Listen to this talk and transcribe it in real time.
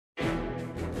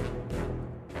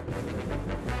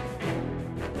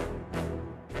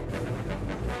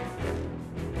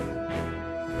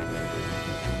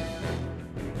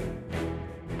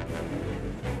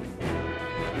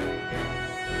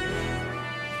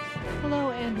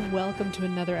Hello and welcome to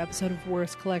another episode of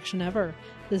Worst Collection Ever.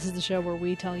 This is the show where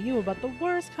we tell you about the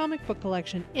worst comic book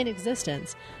collection in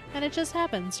existence, and it just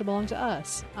happens to belong to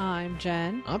us. I'm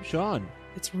Jen. I'm Sean.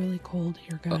 It's really cold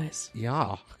here, guys.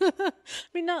 Yeah. I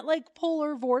mean, not like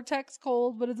polar vortex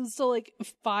cold, but it's still like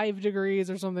 5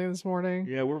 degrees or something this morning.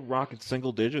 Yeah, we're rocking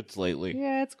single digits lately.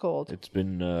 Yeah, it's cold. It's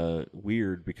been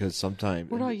weird because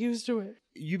sometimes... We're not used to it.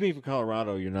 You being from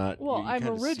Colorado, you're not... Well, you I'm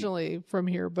kinda originally from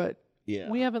here, but Yeah.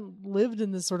 we haven't lived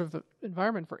in this sort of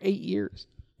environment for 8 years.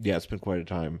 Yeah, it's been quite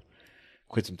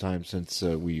some time since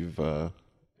we've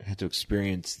had to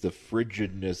experience the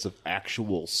frigidness of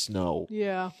actual snow.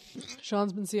 Yeah.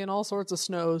 Sean's been seeing all sorts of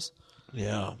snows.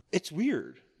 Yeah. It's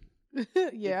weird.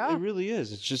 Yeah. It really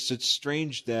is. It's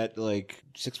strange that like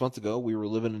 6 months ago we were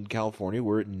living in California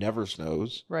where it never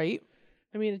snows. Right?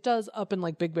 I mean, it does up in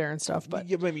like Big Bear and stuff, but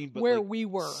Yeah, but where like, we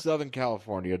were. Southern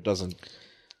California doesn't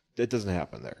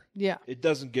happen there. Yeah. It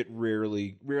doesn't get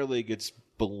rarely gets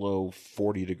below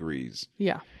 40 degrees.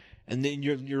 Yeah. And then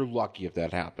you're lucky if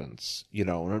that happens. You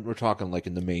know, and we're talking like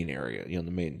in the main area, you know,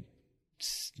 the main,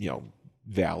 you know,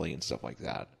 valley and stuff like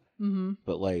that. Mm-hmm.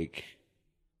 But like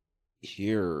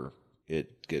here,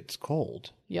 it gets cold.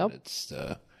 Yep. It's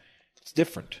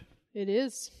different. It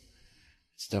is.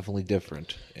 It's definitely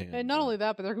different. And not only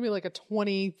that, but there can be like a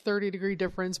 20, 30 degree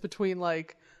difference between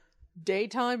like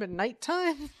daytime and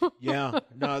nighttime. Yeah.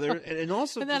 No, there, and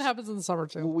also. And that happens in the summer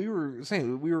too. Well, we were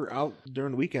saying we were out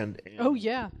during the weekend. And Oh,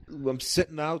 yeah. I'm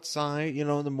sitting outside, you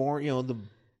know, in the morning, you know,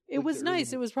 It was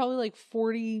nice. It was probably like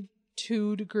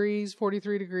 42 degrees,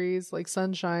 43 degrees, like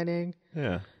sun shining.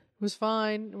 yeah. It was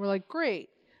fine. And we're like, great.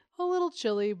 A little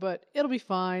chilly, but it'll be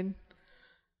fine.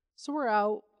 So we're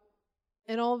out.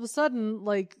 And all of a sudden,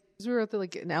 like, we were at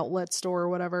like an outlet store or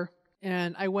whatever.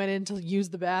 And I went in to use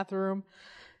the bathroom.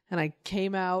 And I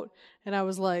came out. And I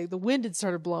was like, the wind had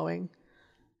started blowing.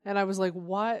 And I was like,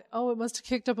 what? Oh, it must have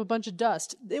kicked up a bunch of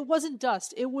dust. It wasn't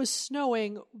dust. It was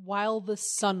snowing while the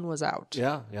sun was out.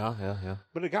 Yeah.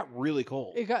 But it got really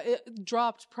cold. It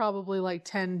dropped probably like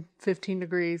 10, 15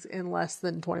 degrees in less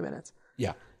than 20 minutes.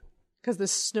 Yeah. Because the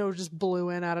snow just blew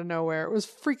in out of nowhere. It was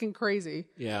freaking crazy.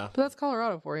 Yeah. But that's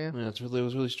Colorado for you. Yeah, it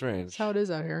was really strange. That's how it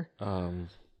is out here.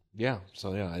 Yeah.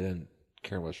 So yeah, I didn't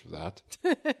care much for that.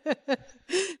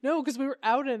 No, because we were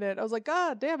out in it. I was like,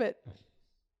 God damn it.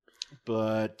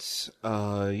 But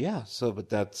yeah. So, but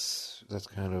that's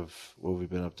kind of what we've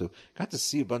been up to. Got to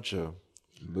see a bunch of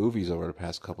movies over the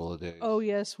past couple of days. Oh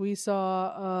yes, we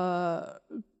saw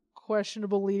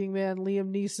questionable leading man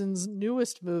Liam Neeson's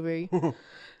newest movie,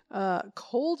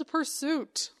 Cold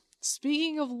Pursuit.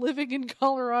 Speaking of living in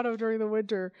Colorado during the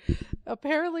winter,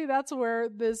 apparently that's where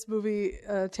this movie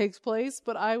takes place,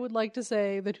 but I would like to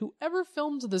say that whoever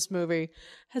filmed this movie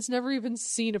has never even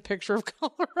seen a picture of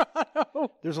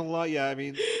Colorado. There's a lot. Yeah, I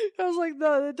mean, I was like,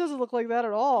 no, it doesn't look like that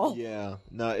at all. yeah.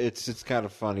 No, it's kind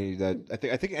of funny that I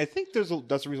think that's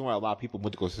the reason why a lot of people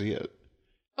went to go see it.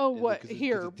 Oh, what? Because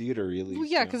Here? the theater, at least. Well,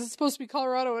 yeah, because it's supposed to be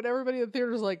Colorado, and everybody in the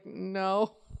theater is like,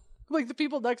 no. Like, the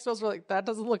people next to us were like, that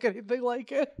doesn't look anything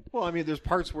like it. Well, I mean, there's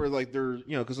parts where, like, there,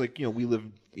 you know, because, like, you know, we live,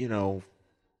 you know,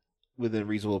 within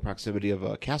reasonable proximity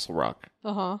of Castle Rock.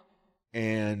 Uh-huh.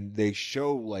 And they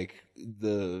show, like,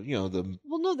 the, you know, the...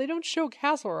 Well, no, they don't show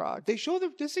Castle Rock. They show the...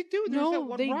 Yes, they do. There's that No,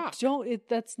 one they rock. don't.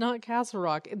 That's not Castle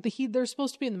Rock. They're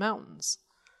supposed to be in the mountains.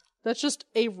 That's just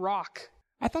a rock.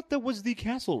 I thought that was the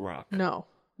Castle Rock. No,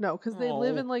 because they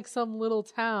live in, like, some little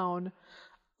town...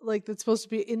 like that's supposed to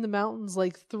be in the mountains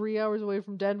like 3 hours away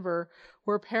from Denver,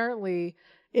 where apparently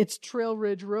it's Trail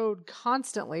Ridge Road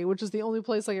constantly, which is the only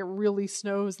place like it really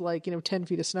snows, like, you know, 10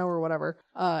 feet of snow or whatever.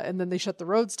 And then they shut the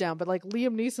roads down. But like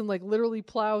Liam Neeson like literally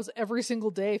plows every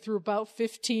single day through about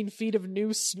 15 feet of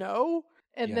new snow.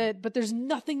 And then, but there's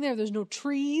nothing there. There's no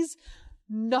trees,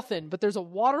 nothing. But there's a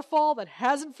waterfall that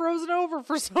hasn't frozen over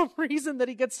for some reason that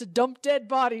he gets to dump dead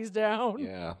bodies down.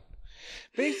 Yeah.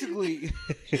 Basically,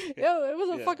 Yeah, it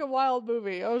was a fucking wild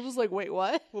movie. I was just like, wait,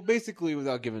 what? well, basically,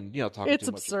 without giving, you know, talking It's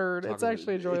too much, absurd. It's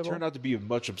actually enjoyable. It turned out to be a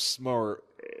much more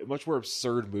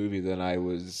absurd movie than I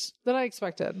was. Than I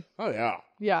expected. Oh yeah,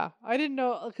 Yeah, I didn't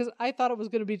know, because I thought it was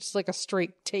going to be just like a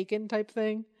straight Taken type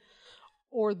thing,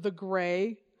 or The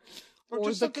Gray, or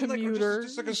just The something Commuter. like,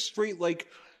 just like a straight like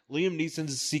Liam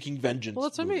Neeson's seeking vengeance. Well,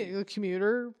 that's what I movie. mean. The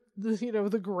Commuter,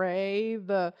 The Gray,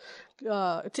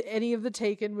 to any of the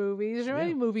Taken movies, or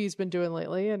any movie he's been doing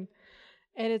lately, and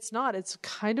it's not. It's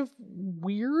kind of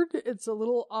weird. It's a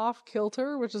little off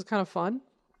kilter, which is kind of fun.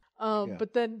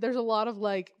 But then there's a lot of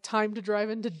like Time to Drive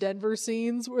into Denver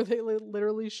scenes where they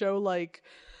literally show like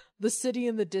the city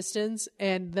in the distance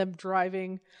and them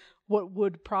driving what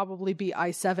would probably be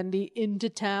I-70 into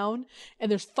town, and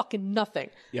there's fucking nothing.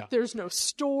 Yeah. There's no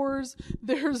stores,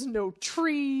 there's no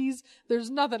trees, there's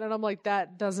nothing. And I'm like,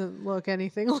 that doesn't look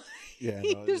anything like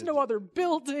there's no other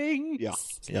buildings.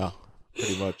 Yeah,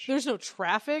 pretty much. There's no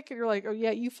traffic, and you're like, oh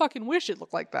yeah, you fucking wish it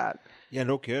looked like that. Yeah,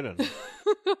 no kidding.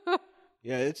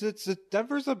 Yeah, it's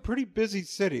Denver's a pretty busy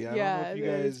city. I don't know if you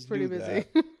guys pretty knew busy.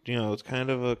 that. You know, it's kind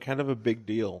of a big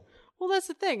deal. Well, that's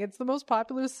the thing. It's the most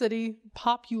populous city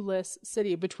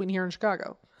between here and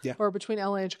Chicago. Yeah. Or between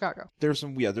LA and Chicago. There's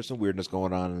some weirdness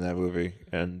going on in that movie,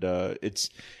 and it's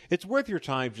worth your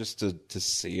time just to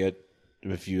see it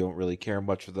if you don't really care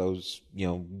much for those, you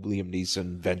know, Liam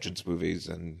Neeson vengeance movies,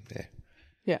 and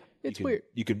yeah, it's weird.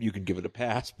 You can give it a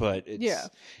pass, but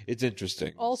it's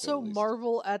interesting. Also,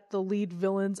 marvel at the lead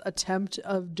villain's attempt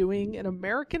of doing an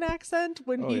American accent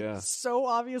when he so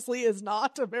obviously is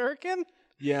not American.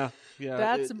 Yeah.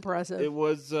 That's impressive. It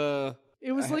was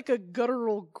like a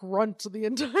guttural grunt the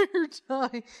entire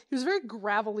time. He was very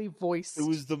gravelly voice. It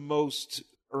was the most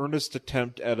earnest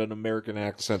attempt at an American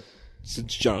accent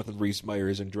since Jonathan Rhys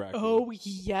Meyers in Dracula. Oh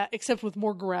yeah, except with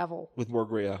more gravel.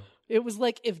 It was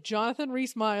like if Jonathan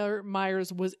Rhys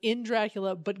Meyers was in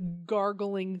Dracula, but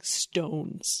gargling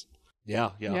stones. Yeah.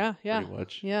 Pretty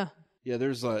much. Yeah. Yeah.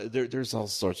 There's all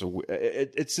sorts of.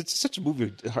 It's such a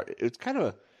movie. It's kind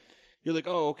of. You're like,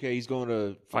 oh, okay, he's going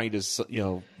to find his, you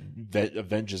know,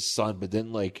 avenge his son, but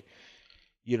then like,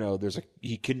 you know,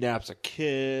 he kidnaps a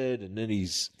kid, and then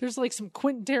there's like some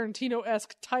Quentin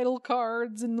Tarantino-esque title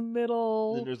cards in the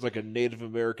middle. Then there's like a Native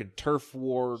American turf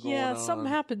war going on. Yeah, something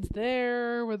happens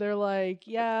there where they're like,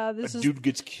 dude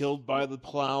gets killed by the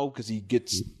plow because he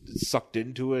gets sucked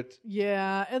into it.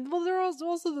 Yeah, and well, there was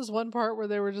also this one part where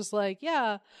they were just like,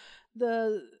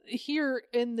 here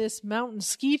in this mountain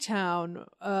ski town,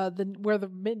 where the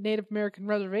Native American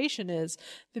reservation is,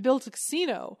 they built a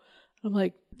casino. I'm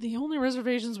like, the only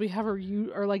reservations we have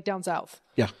are like down south.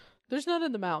 Yeah. There's none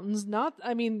in the mountains. I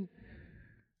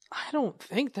don't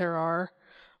think there are,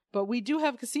 but we do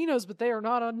have casinos, but they are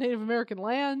not on Native American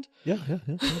land. Yeah.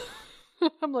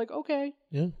 I'm like, okay.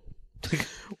 Yeah.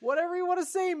 Whatever you want to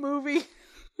say, movie.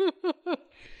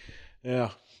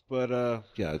 Yeah. But,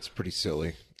 it's pretty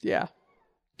silly. Yeah.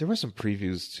 There were some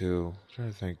previews, too. I'm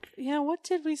trying to think. Yeah, what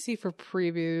did we see for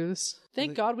previews?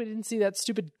 Thank God we didn't see that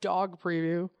stupid dog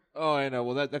preview. Oh, I know.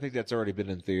 Well, I think that's already been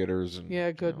in theaters. And,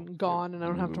 good. You know, gone, and I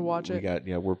don't have to watch it.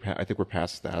 I think we're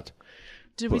past that.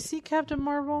 Did we see Captain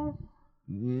Marvel?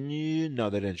 No,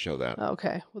 they didn't show that.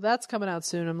 Okay. Well, that's coming out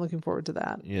soon. I'm looking forward to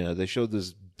that. Yeah, they showed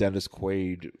this Dennis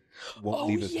Quaid won't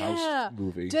leave his house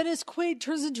movie. Dennis Quaid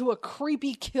turns into a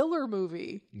creepy killer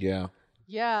movie. Yeah.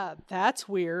 Yeah, that's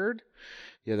weird.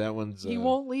 Yeah, that one's... He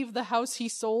won't leave the house he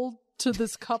sold to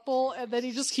this couple, and then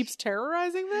he just keeps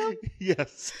terrorizing them?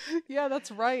 Yes. Yeah, that's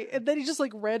right. And then he just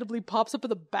like randomly pops up in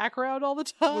the background all the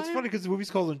time. Well, it's funny because the movie's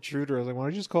called Intruder. I was like, why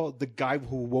don't you just call it The Guy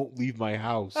Who Won't Leave My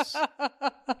House? Just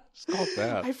call it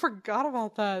that. I forgot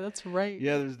about that. That's right.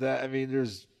 Yeah, there's that. I mean,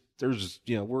 there's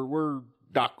you know, we're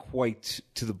not quite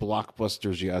to the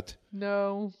blockbusters yet.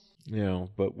 No. You know,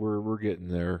 but we're getting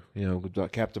there. You know,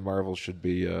 Captain Marvel should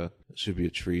be a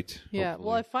treat. Yeah, hopefully.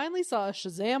 well, I finally saw a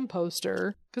Shazam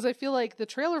poster because I feel like the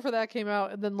trailer for that came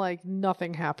out and then like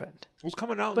nothing happened. It was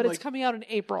coming out, but it's coming out in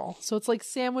April, so it's like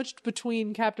sandwiched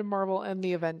between Captain Marvel and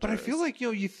the Avengers. But I feel like you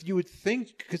would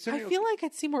think. I feel like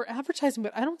I'd see more advertising,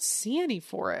 but I don't see any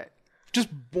for it. Just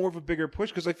more of a bigger push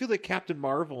because I feel like Captain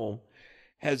Marvel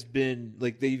has been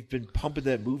like they've been pumping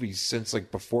that movie since like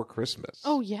before Christmas.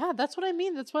 Oh yeah, that's what I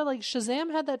mean. That's why like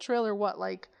Shazam had that trailer. What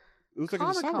like it was like in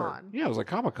the summer. Yeah, it was like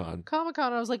Comic-Con.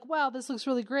 I was like, wow, this looks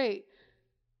really great.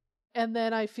 And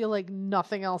then I feel like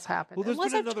nothing else happened. Well,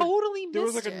 unless I've totally missed it. There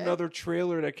was like another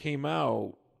trailer that came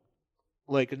out,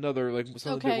 like another like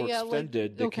something a bit more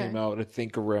extended that came out I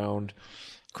think around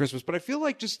Christmas. But I feel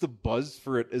like just the buzz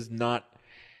for it is not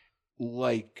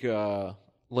like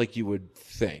you would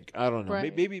think. I don't know.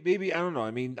 Right. Maybe I don't know.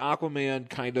 I mean, Aquaman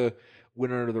kind of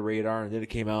went under the radar, and then it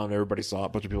came out, and everybody saw it. A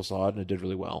bunch of people saw it, and it did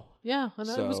really well. Yeah, and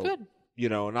it was good. You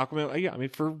know, and Aquaman. Yeah, I mean,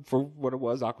 for what it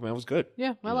was, Aquaman was good.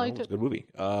 Yeah, I liked it. It was a good movie.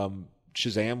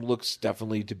 Shazam looks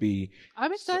definitely to be.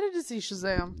 I'm excited to see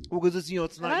Shazam. Well, because it's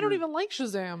not. And I don't even like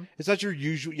Shazam. It's not your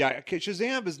usual. Yeah, okay,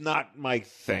 Shazam is not my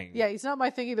thing. Yeah, he's not my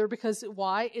thing either. Because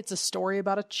why? It's a story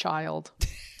about a child.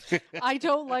 I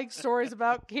don't like stories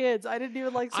about kids. I didn't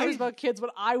even like stories about kids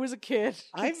when I was a kid,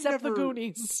 except the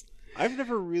Goonies. I've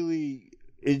never really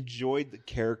enjoyed the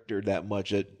character that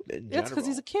much. It's because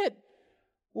he's a kid.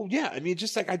 Well, yeah. I mean,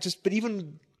 but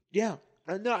even, yeah.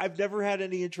 No, I've never had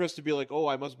any interest to be like, oh,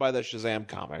 I must buy that Shazam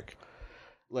comic.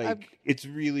 It's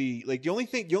really like the only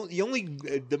thing,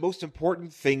 the most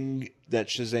important thing that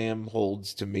Shazam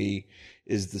holds to me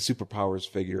is the superpowers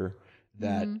figure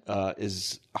that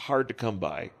is hard to come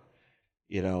by,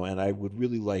 and I would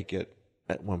really like it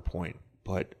at one point,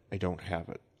 but I don't have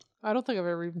it. I don't think I've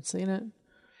ever even seen it.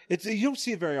 You don't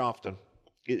see it very often.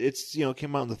 It's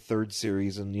came out in the third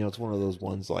series, and it's one of those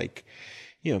ones like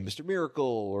Mr. Miracle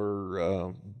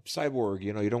or Cyborg.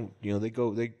 You don't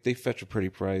they fetch a pretty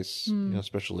price,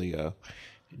 especially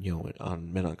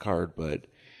on Men on Card. But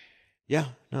it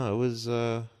was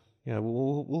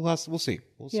we'll see.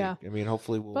 Yeah. I mean,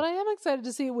 hopefully we'll. But I am excited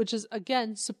to see it, which is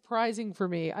again surprising for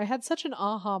me. I had such an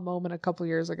aha moment a couple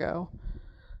years ago.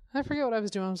 I forget what I was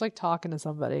doing. I was like talking to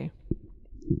somebody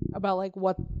about like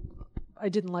what I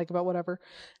didn't like about whatever,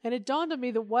 and it dawned on me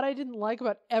that what I didn't like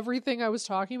about everything I was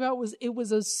talking about was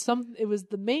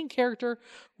the main character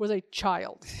was a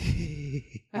child,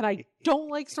 and I don't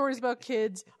like stories about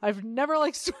kids. I've never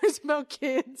liked stories about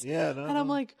kids. Yeah, no, and I'm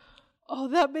like, oh,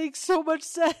 that makes so much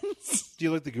sense. Do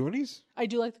you like the Goonies? I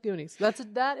do like the Goonies.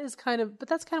 That's kind of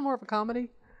more of a comedy.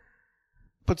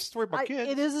 But it's a story about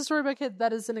kids. It is a story about kids.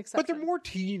 That is an exception. But they're more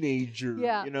teenager.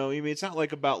 Yeah. I mean, it's not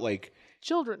like about like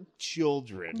children.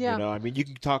 Yeah. I mean, you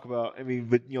can talk about. I mean,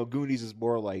 but Goonies is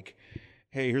more like,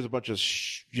 hey, here's a bunch of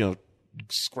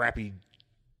scrappy,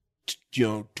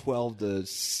 12 to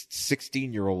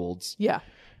 16-year-olds. Yeah.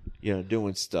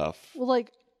 Doing stuff. Well,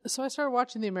 so I started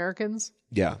watching The Americans.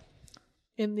 Yeah.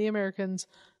 In The Americans,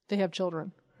 they have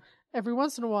children. Every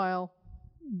once in a while,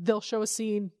 they'll show a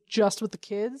scene just with the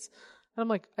kids. And I'm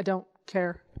like, I don't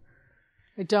care.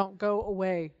 I don't. Go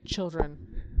away, children.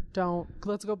 Don't.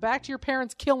 Let's go back to your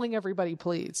parents killing everybody,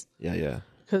 please. Yeah.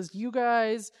 Because you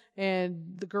guys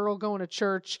and the girl going to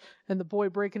church and the boy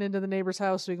breaking into the neighbor's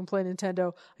house so he can play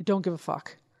Nintendo, I don't give a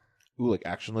fuck. Ooh, like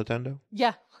Action Nintendo?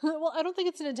 Yeah. Well, I don't think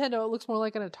it's a Nintendo. It looks more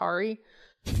like an Atari.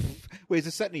 Wait, is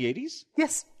it set in the 80s?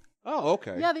 Yes. Oh,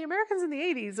 okay. Yeah, The Americans in the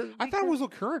 80s. I thought it was a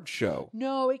current show.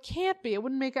 No, it can't be. It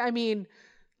wouldn't make... I mean...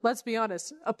 Let's be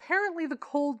honest. Apparently the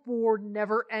Cold War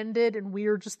never ended, and we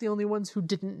are just the only ones who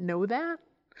didn't know that.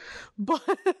 But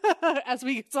as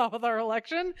we saw with our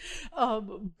election,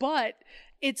 but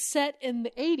it's set in the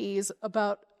 80s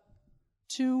about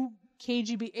two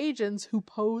KGB agents who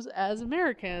pose as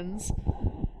Americans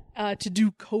to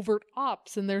do covert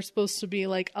ops, and they're supposed to be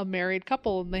like a married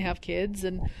couple, and they have kids,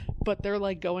 but they're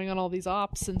like going on all these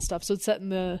ops and stuff. So it's set in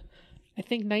the, I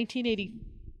think,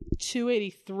 1982,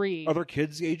 83. Are there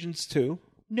kids agents too?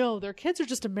 No, their kids are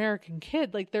just American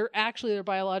kid. Like they're actually their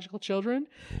biological children,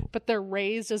 but they're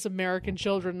raised as American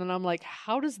children. And I'm like,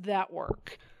 how does that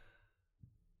work?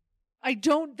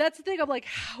 That's the thing. I'm like,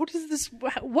 how does this,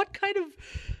 what kind of,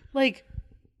 like,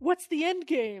 what's the end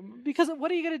game? Because what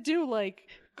are you going to do? Like,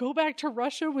 go back to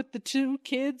Russia with the two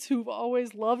kids who've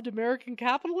always loved American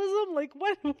capitalism? Like,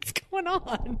 what's going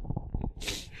on?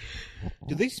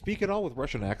 Do they speak at all with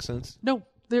Russian accents? No.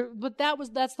 But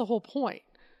that's the whole point.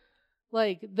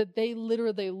 Like that they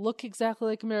look exactly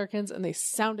like Americans and they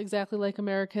sound exactly like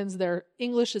Americans. Their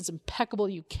English is impeccable.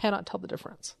 You cannot tell the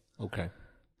difference. Okay.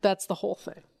 That's the whole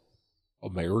thing.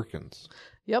 Americans.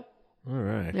 Yep. All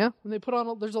right. Yeah. And they put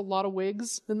on, there's a lot of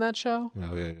wigs in that show.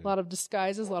 Oh, yeah. A lot of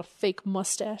disguises, a lot of fake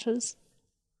mustaches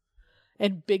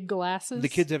and big glasses. The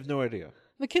kids have no idea.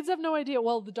 The kids have no idea.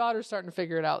 Well, the daughter's starting to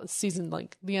figure it out. The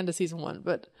end of season 1,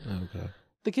 but okay.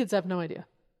 The kids have no idea.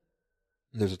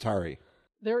 There's Atari.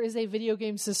 There is a video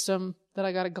game system that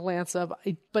I got a glance of,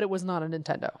 but it was not a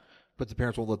Nintendo. But the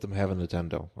parents won't let them have a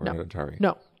Nintendo or an Atari.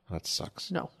 No. That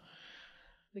sucks. No.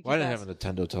 Well, I didn't have a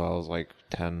Nintendo till I was like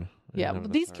 10. Yeah,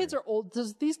 but these kids are old.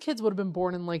 These kids would have been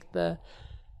born in like the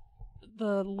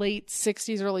late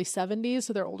 60s, early 70s,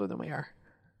 so they're older than we are.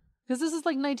 Because this is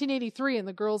like 1983 and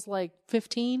the girl's like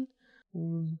 15.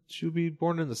 She would be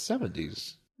born in the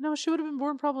 70s. No, she would have been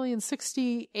born probably in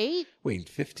 68. Wait,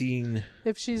 15?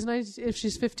 If she's 15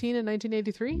 in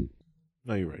 1983?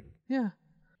 No, you're right. Yeah.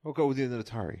 I'll go with the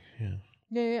Atari.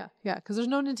 Yeah. Yeah. Because there's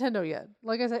no Nintendo yet.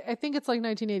 Like I said, I think it's like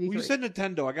 1983. Well, you said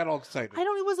Nintendo. I got all excited. I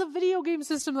don't. It was a video game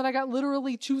system that I got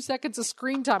literally 2 seconds of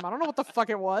screen time. I don't know what the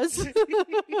fuck it was.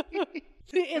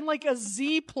 In like a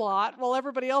Z plot while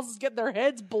everybody else is getting their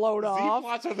heads blown off. Z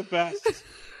plots are the best.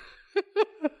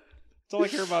 That's all I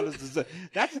care about is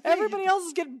that's the thing. Everybody else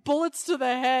is getting bullets to the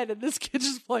head, and this kid's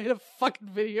just playing a fucking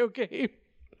video game.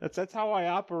 That's how I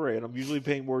operate. I'm usually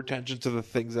paying more attention to the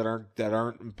things that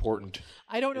aren't important.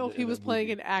 I don't know if he was playing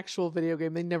an actual video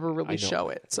game. They never really show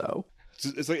it. So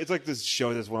it's like this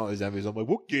show that's one of these episodes. I'm like,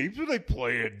 what games are they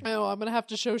playing? Oh, I'm gonna have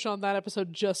to show Sean that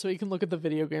episode just so he can look at the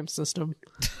video game system.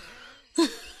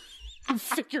 and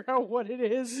figure out what it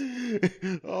is.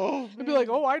 Oh, And be like,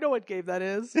 oh, I know what game that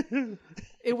is.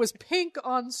 It was pink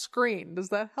on screen. Does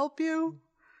that help you?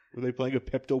 were they playing a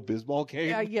Pepto-Bismol game?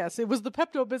 Yeah, yes, it was the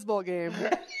Pepto-Bismol game.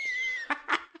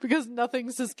 Because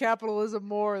nothing says capitalism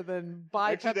more than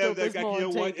buy Pepto-Bismol you know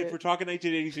and what? take If it. we're talking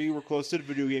 1983, we're close to the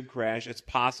video game crash. It's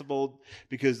possible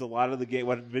because a lot of the game,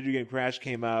 when video game crash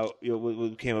came out,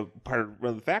 what became a part of one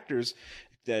of the factors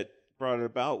that brought it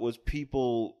about was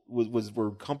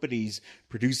were companies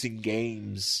producing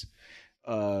games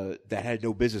that had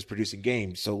no business producing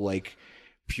games. So like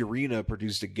Purina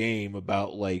produced a game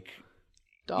about like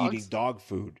Dogs? eating dog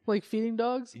food. Like feeding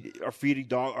dogs? Or feeding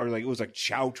dog, or like it was like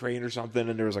Chow Train or something,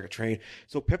 and there was like a train.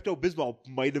 So Pepto Bismol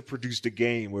might have produced a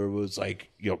game where it was like,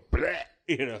 bleh,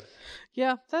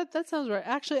 Yeah, that sounds right.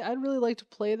 Actually, I'd really like to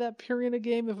play that Purina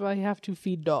game if I have to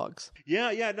feed dogs.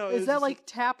 Yeah, no. Is that like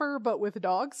Tapper but with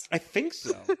dogs? I think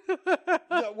so.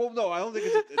 No, I don't think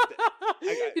it's.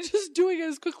 You're just doing it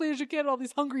as quickly as you can. All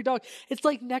these hungry dogs. It's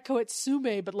like Neko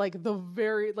Atsume, but like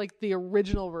the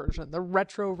original version, the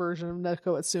retro version of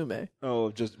Neko Atsume.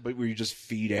 But where you just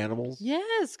feed animals?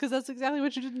 Yes, because that's exactly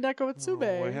what you did in Neko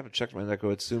Atsume. Oh, I haven't checked my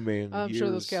Neko Atsume in I'm years. sure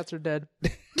those cats are dead.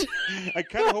 I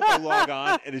kind of hope I log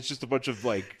on and it's just a bunch of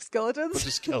like Skeletons?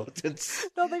 skeletons.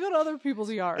 No, they go to other people's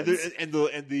yards. And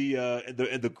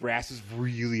the grass is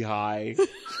really high.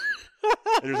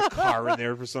 And there's a car in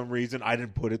there for some reason. I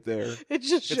didn't put it there. It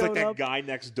just It's showed like that up. guy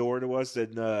next door to us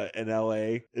in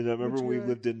L.A. And I remember Which when we guy?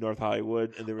 lived in North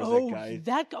Hollywood, and there was Oh,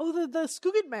 that guy. the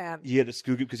Skugit man. He had a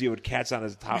Skoogip because he had cats on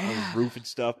his top, on his roof and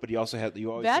stuff. But he also had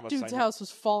That dude's house was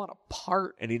falling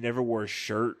apart. and he never wore a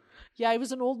shirt. Yeah, he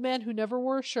was an old man who never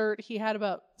wore a shirt. He had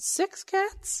about 6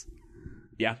 cats.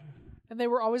 Yeah, And they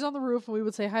were always on the roof, and we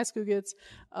would say, hi, Skoogits.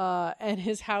 And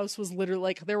his house was literally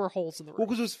like, there were holes in the roof. well,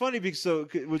 because it was funny because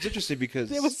it was interesting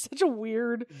because It was such a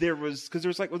weird. there was I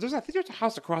think there's a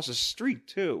house across the street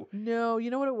too. No, you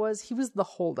know what it was? He was the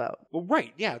holdout. Well,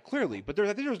 right, yeah, clearly, but I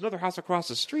think there was another house across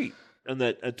the street, and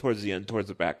that towards the end, towards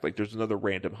the back, like there's another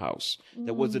random house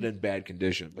that wasn't in bad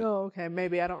condition. But Oh, okay.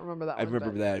 Maybe I don't remember that I one.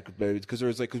 remember that because there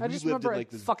was like because I we just lived remember in a like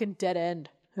this fucking dead end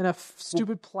in a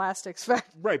stupid plastics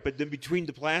factory. right, but then between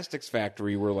the plastics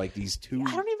factory were like these two.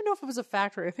 I don't even know if it was a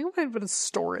factory. I think it might have been a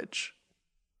storage.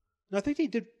 No, I think they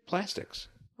did plastics.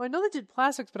 Well, I know they did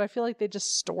plastics, but I feel like they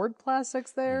just stored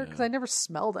plastics there because I never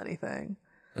smelled anything.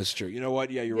 That's true. You know what?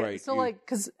 Yeah, you're right. So,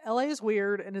 because LA is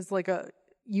weird and is like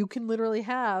you can literally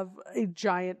have a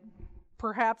giant,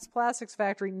 perhaps plastics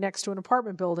factory next to an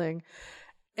apartment building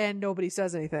and nobody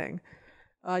says anything.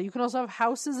 You can also have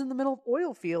houses in the middle of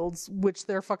oil fields, which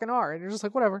there fucking are. And you're just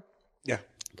like, whatever. yeah.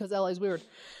 Because LA is weird.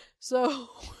 So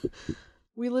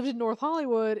we lived in North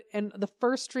Hollywood, and the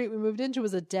first street we moved into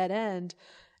was a dead end.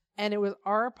 And it was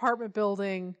our apartment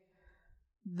building,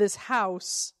 this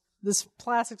house, this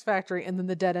plastics factory, and then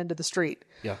the dead end of the street.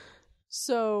 Yeah.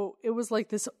 So it was like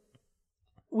this.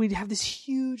 We'd have this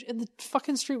huge, and the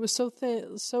fucking street was so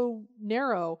thin, so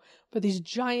narrow, but these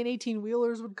giant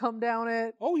 18-wheelers would come down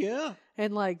it. Oh yeah.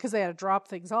 And like, because they had to drop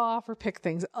things off or pick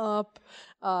things up.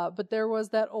 But there was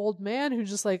that old man who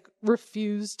just like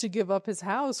refused to give up his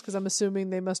house because I'm assuming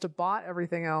they must have bought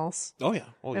everything else. Oh yeah.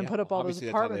 Oh And yeah. put up all those Obviously,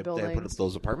 that's how apartment they put up buildings.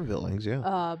 those apartment buildings.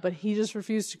 Yeah. But he just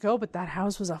refused to go. But that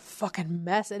house was a fucking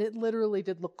mess. And it literally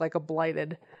did look like a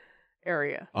blighted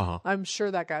area. Uh-huh. I'm sure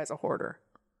that guy's a hoarder.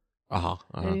 Uh-huh.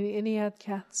 And he had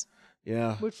cats,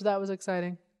 Yeah. which that was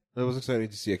exciting. It was exciting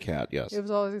to see a cat. Yes. It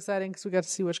was always exciting because we got to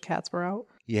see which cats were out.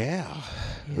 Yeah.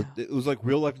 It was like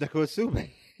real life Neko Atsume.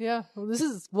 Yeah. Well, this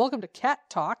is Welcome to Cat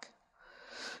Talk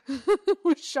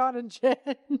with Sean and Jen.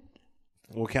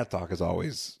 Well, cat talk is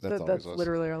always that's That's always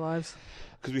literally our lives.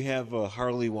 because we have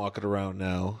Harley walking around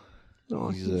now. Oh,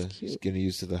 he's cute. getting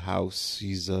used to the house.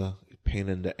 He's a pain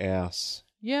in the ass.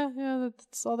 Yeah,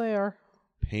 that's all they are.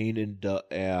 Pain in the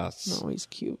ass. No, he's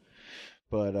cute.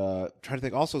 But trying to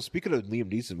think. Also, speaking of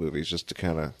Liam Neeson movies, just to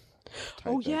kind of.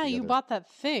 Oh yeah, you bought that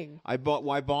thing. I bought.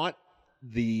 Well, I bought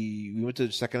we went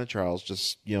to Second and Charles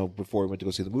just before we went to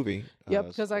go see the movie. Yep,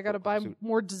 because I got to buy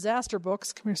more disaster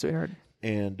books. Come here, sweetheart.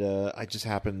 And I just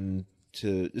happened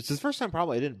to. It's the first time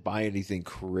probably I didn't buy anything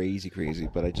crazy,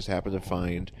 but I just happened to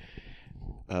find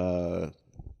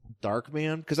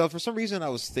Darkman because for some reason I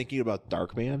was thinking about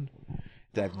Darkman.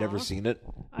 That I've never seen it.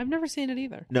 I've never seen it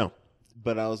either. No,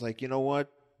 but I was like, you know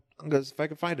what? If I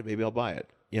can find it, maybe I'll buy it.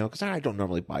 Because I don't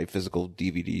normally buy physical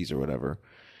DVDs or whatever.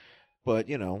 But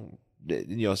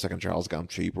Second Charles got them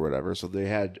cheap or whatever. So they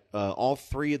had all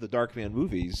 3 of the Darkman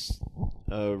movies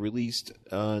released,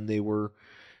 and it was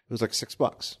like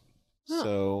 $6. Huh.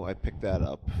 So I picked that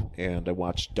up and I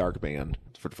watched Darkman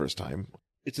for the first time.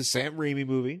 It's a Sam Raimi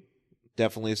movie.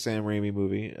 definitely a Sam Raimi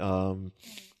movie.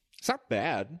 It's not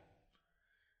bad.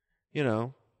 You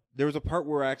know, there was a part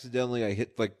where I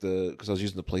hit like because I was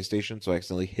using the PlayStation, so I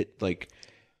accidentally hit like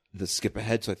the skip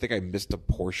ahead. So I think I missed a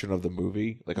portion of the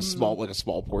movie, like a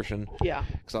small portion. Yeah.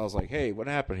 Because I was like, hey, what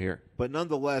happened here? But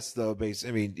nonetheless, though,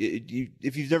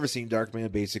 if you've never seen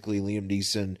Darkman, basically Liam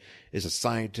Neeson is a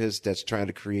scientist that's trying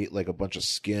to create like a bunch of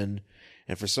skin.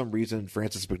 And for some reason,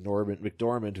 Frances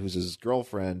McDormand, who's his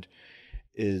girlfriend,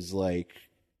 is like,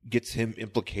 gets him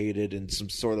implicated in some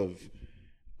sort of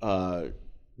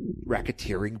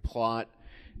racketeering plot,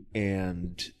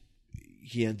 and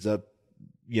he ends up,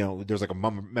 there's like a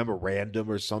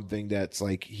memorandum or something that's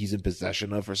like he's in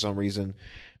possession of for some reason,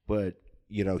 but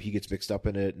he gets mixed up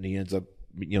in it, and he ends up,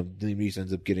 Liam Neeson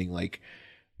ends up getting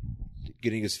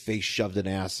his face shoved in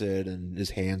acid and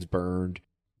his hands burned.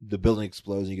 The building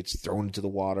explodes and he gets thrown into the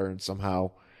water, and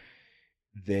somehow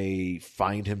they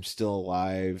find him still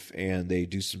alive, and they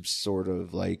do some sort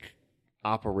of like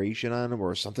operation on him,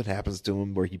 or something happens to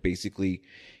him where he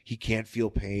can't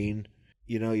feel pain,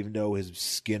 even though his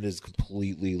skin is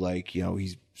completely like,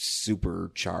 he's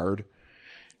super charred.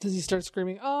 Does he start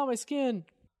screaming, "Oh, my skin"?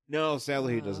 No,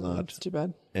 sadly he does not. That's too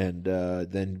bad. And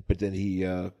then he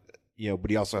but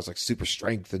he also has like super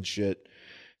strength and shit.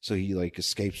 So he like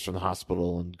escapes from the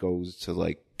hospital and goes to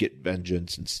like get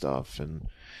vengeance and stuff, and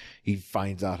he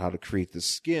finds out how to create the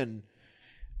skin.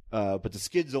 But the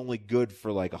skin's only good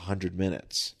for like 100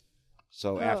 minutes.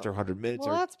 So after 100 minutes,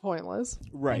 that's pointless.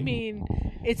 Right? I mean,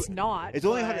 it's not. It's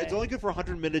only good for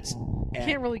 100 minutes.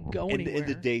 Can't really go anywhere in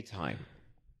the daytime.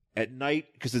 At night,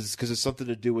 because it's something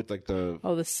to do with like the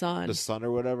sun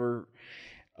or whatever.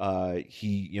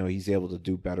 He's able to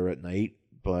do better at night,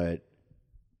 but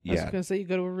yeah. I was gonna say, you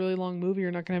go to a really long movie, you're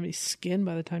not gonna have any skin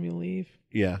by the time you leave.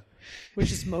 Yeah,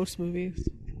 which is most movies.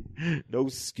 No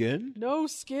skin? No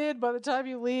skin by the time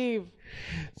you leave.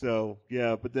 So,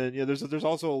 yeah, but then there's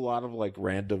also a lot of like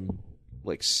random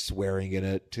like swearing in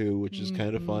it too, which is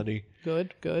kind of funny.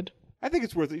 Good. I think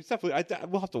it's worth it. It's definitely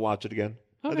we'll have to watch it again.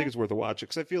 Okay. I think it's worth a watch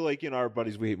because I feel like our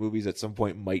buddies We Hate Movies at some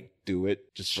point might do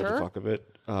it just for the fuck of it.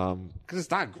 Because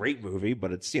it's not a great movie,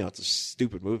 but it's it's a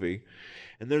stupid movie.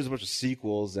 And there's a bunch of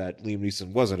sequels that Liam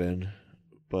Neeson wasn't in,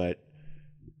 but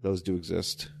those do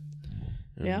exist.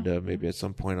 And maybe at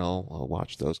some point I'll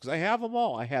watch those because I have them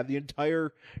all. I have the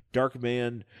entire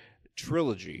Darkman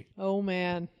trilogy. Oh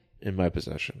man, in my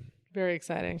possession. Very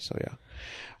exciting. So yeah.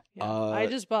 I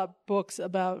just bought books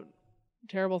about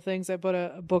terrible things. I bought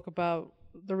a book about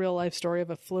the real life story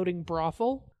of a floating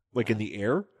brothel. Like in the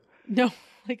air? No,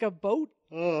 like a boat.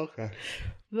 Oh, okay.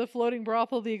 The Floating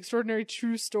Brothel, the extraordinary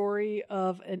true story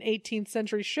of an 18th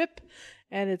century ship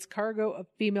and its cargo of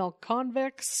female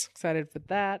convicts. Excited for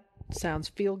that. Sounds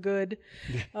feel good.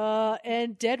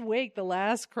 And Dead Wake, the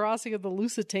last crossing of the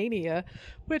Lusitania,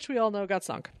 which we all know got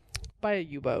sunk by a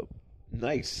U-boat.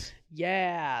 Nice.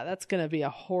 Yeah, that's going to be a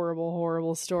horrible,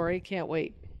 horrible story. Can't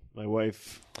wait. My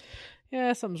wife.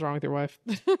 Yeah, something's wrong with your wife.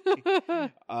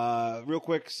 Real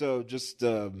quick, so just,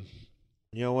 you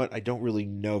know what? I don't really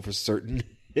know for certain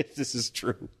if this is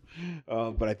true.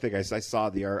 But I think I saw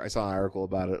an article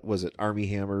about it. Was it Armie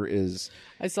Hammer is?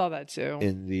 I saw that too.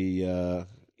 In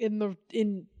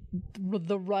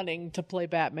the running to play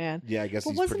Batman. Yeah, I guess. But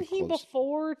he's wasn't pretty he close.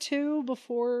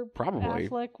 Before probably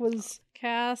Affleck was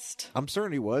cast? I'm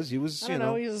certain he was. He was. I don't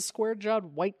know. He's a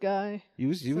square-jawed white guy. He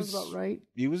was about right.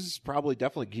 He was probably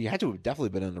He had to have definitely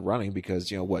been in the running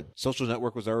because Social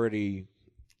Network was already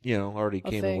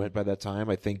came and went by that time.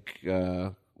 I think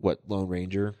Lone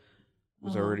Ranger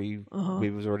was already maybe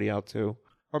was already out too,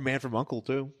 or Man from U.N.C.L.E.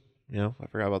 too. I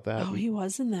forgot about that. Oh, he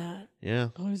was in that. Yeah.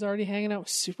 Oh, he was already hanging out with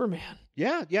Superman.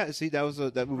 Yeah. See, that was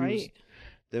that movie. Right.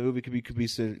 That movie could be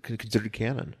considered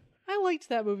canon. I liked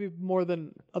that movie more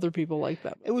than other people liked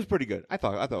that movie. It was pretty good. I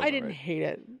thought. I didn't hate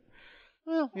it.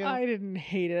 Well, yeah. I didn't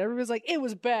hate it. Everybody's like, it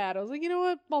was bad. I was like, you know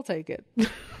what? I'll take it.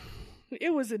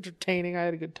 It was entertaining. I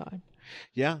had a good time.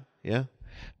 Yeah.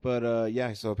 But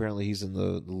so apparently he's in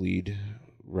the lead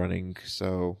running.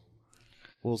 So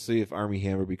we'll see if Armie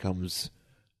Hammer becomes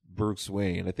Bruce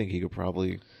Wayne. I think he could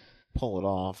probably pull it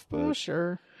off. But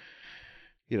sure.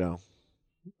 At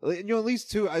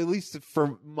least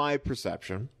from my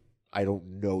perception, I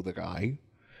don't know the guy,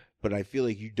 but I feel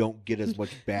like you don't get as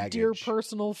much baggage. Dear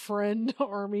personal friend,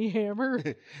 Armie Hammer.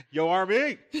 Yo,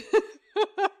 Armie!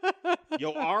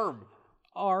 Yo, Arm!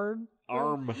 Arm.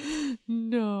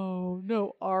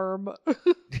 No, Arm.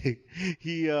 I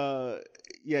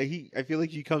feel like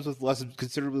he comes with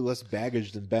considerably less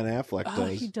baggage than Ben Affleck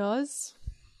does. He does?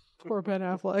 Poor Ben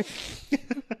Affleck.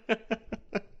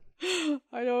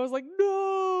 I know, I was like,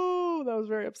 no! That was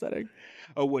very very upsetting.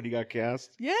 Oh, when he got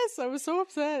cast? Yes, I was so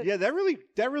upset. Yeah, that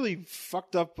really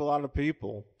fucked up a lot of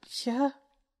people. Yeah,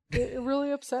 it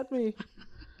really upset me.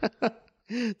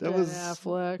 That was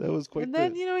Affleck. That was quite. And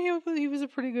then he was a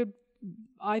pretty good.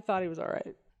 I thought he was all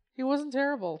right. He wasn't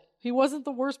terrible. He wasn't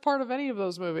the worst part of any of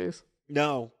those movies.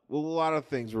 No, well, a lot of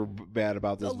things were bad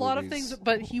about this. A lot of things,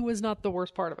 but he was not the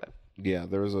worst part of it. Yeah,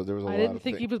 there was a lot. I didn't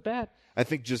think he was bad. I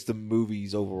think just the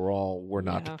movies overall were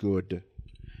not good,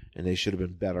 and they should have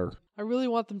been better. I really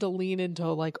want them to lean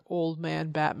into like old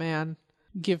man Batman.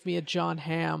 Give me a John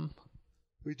Hamm.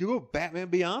 We do a Batman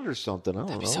Beyond or something. I don't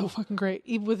know. That'd be so fucking great,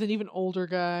 even with an even older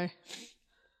guy.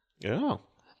 Yeah, I'm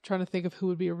trying to think of who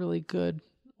would be a really good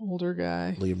older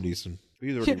guy. Liam Neeson.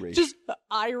 He's already raged. Just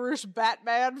Irish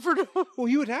Batman for no. Well,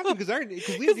 you would have to because Liam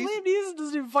Neeson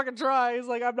doesn't even fucking try. He's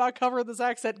like, I'm not covering this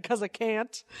accent because I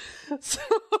can't. So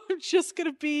I'm just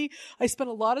gonna be. I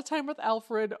spent a lot of time with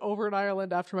Alfred over in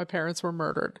Ireland after my parents were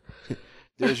murdered.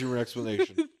 There's your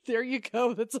explanation. There you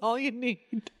go. That's all you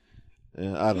need.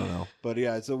 Yeah, I don't know, but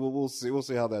yeah. So we'll see. We'll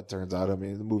see how that turns out. I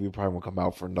mean, the movie probably won't come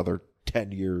out for another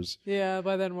 10 years. Yeah,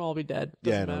 by then we'll all be dead.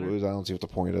 Doesn't matter. I don't see what the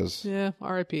point is. Yeah,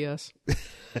 R.I.P.S.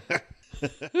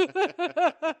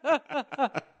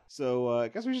 So I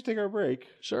guess we should take our break.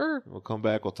 Sure. We'll come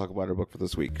back. We'll talk about our book for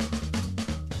this week.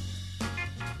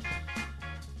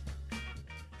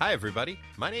 Hi, everybody.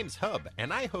 My name's Hub,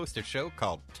 and I host a show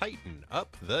called Tighten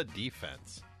Up the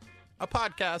Defense, a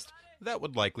podcast that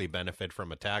would likely benefit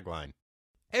from a tagline.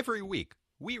 Every week,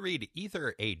 we read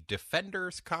either a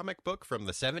Defenders comic book from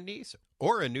the 70s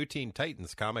or a New Teen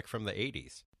Titans comic from the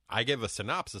 80s. I give a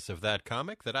synopsis of that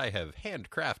comic that I have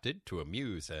handcrafted to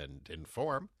amuse and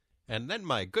inform, and then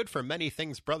my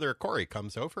good-for-many-things brother Corey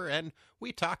comes over and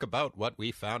we talk about what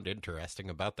we found interesting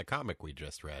about the comic we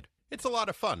just read. It's a lot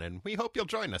of fun, and we hope you'll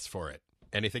join us for it.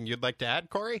 Anything you'd like to add,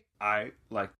 Corey? I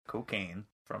like cocaine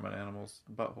from an animal's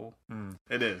butthole.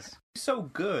 It is. So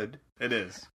good. It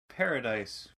is.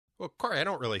 Paradise. Well, Corey, I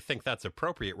don't really think that's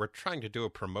appropriate. We're trying to do a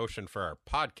promotion for our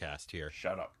podcast here.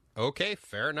 Shut up. Okay,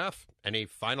 fair enough. Any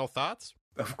final thoughts?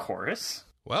 Of course.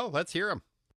 Well, let's hear them.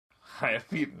 I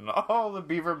have eaten all the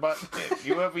beaver butt.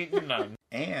 You have eaten none.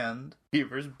 And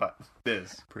beaver's butt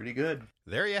is pretty good.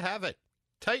 There you have it.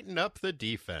 Tighten Up the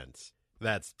Defense.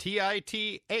 That's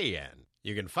Titan.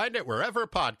 You can find it wherever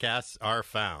podcasts are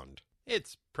found.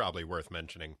 It's probably worth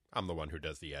mentioning. I'm the one who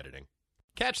does the editing.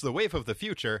 Catch the wave of the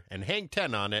future and hang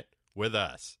 10 on it with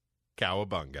us.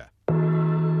 Cowabunga.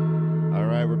 All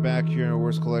right, we're back here in our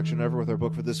worst collection ever with our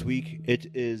book for this week. It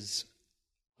is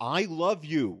I Love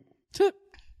You.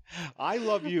 I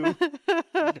Love You,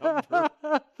 number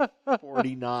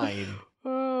 49.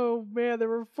 Oh, man, there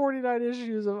were 49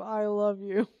 issues of I Love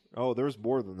You. Oh, there's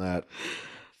more than that.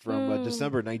 From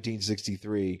December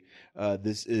 1963.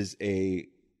 This is a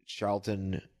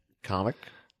Charlton comic.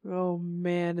 Oh,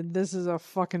 man, and this is a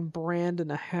fucking brand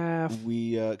and a half.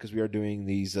 Because we are doing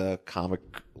these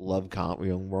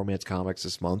romance comics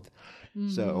this month. Mm-hmm.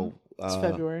 So it's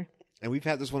February. And we've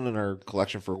had this one in our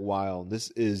collection for a while. And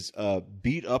this is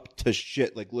beat up to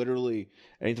shit. Like, literally,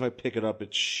 anytime I pick it up,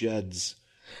 it sheds.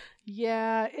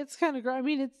 Yeah, it's kind of. I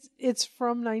mean, it's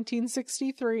from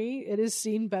 1963. It has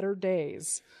seen better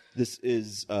days. This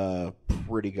is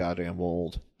pretty goddamn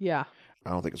old. Yeah. I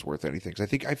don't think it's worth anything. Cause I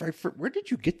think where did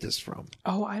you get this from?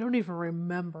 Oh, I don't even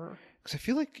remember. Because I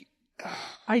feel like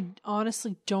I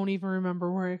honestly don't even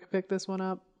remember where I could pick this one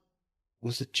up.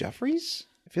 Was it Jeffries?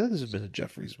 I feel like this has been a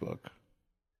Jeffries book.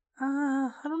 I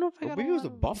don't know if I got. Maybe it was a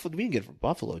Buffalo. We didn't get it from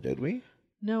Buffalo, did we?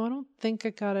 No, I don't think I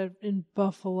got it in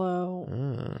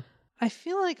Buffalo. I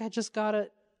feel like I just got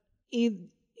it.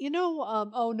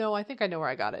 Oh no, I think I know where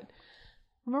I got it.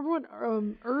 Remember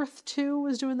when Earth 2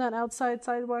 was doing that outside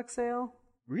sidewalk sale?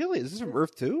 Really? Is this from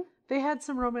Earth 2? They had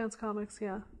some romance comics,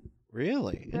 yeah.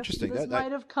 Really? Interesting. This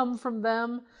might have come from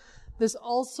them. This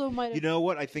also might have... You know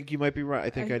what? I think you might be right. I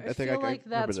feel like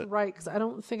that's right, because I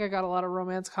don't think I got a lot of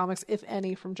romance comics, if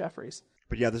any, from Jeffries.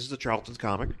 But yeah, this is a Charlton's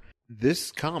comic.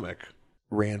 This comic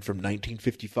ran from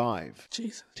 1955 to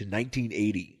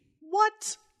 1980.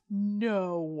 What?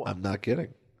 No. I'm not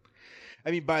kidding. I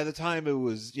mean, by the time it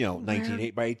was, 1980,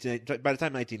 by the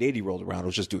time 1980 rolled around, it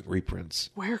was just doing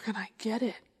reprints. Where can I get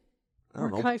it?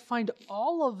 Where can I find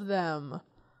all of them?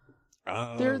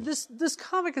 This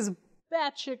comic is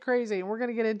batshit crazy, and we're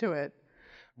gonna get into it.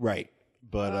 Right,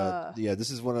 but this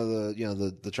is one of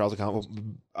the Charlton comics.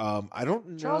 I don't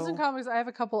know. Charlton comics. I have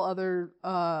a couple other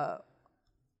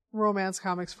romance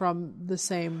comics from the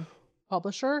same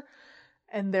publisher,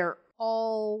 and they're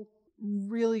all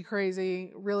really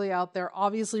crazy, really out there.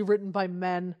 Obviously written by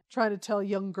men trying to tell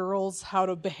young girls how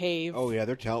to behave. Oh yeah,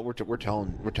 we're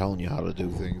telling you how to do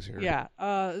things here.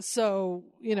 Yeah. So,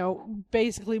 you know,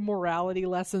 basically morality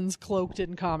lessons cloaked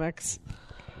in comics.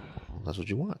 That's what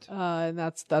you want. And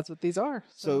that's what these are.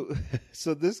 So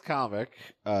this comic,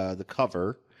 the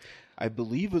cover, I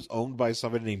believe was owned by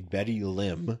somebody named Betty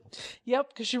Lim. Yep,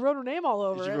 because she wrote her name all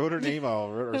over it. She wrote her name all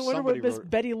over it. Or I wonder what Miss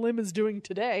Betty Lim is doing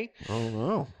today. I don't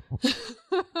know.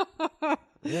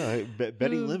 Yeah,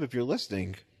 Betty Lim, if you're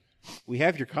listening, we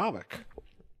have your comic.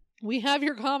 We have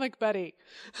your comic, Betty.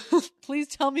 Please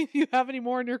tell me if you have any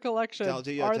more in your collection. Are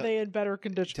they in better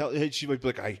condition? She might be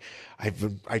like,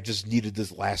 I just needed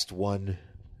this last one.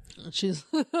 She's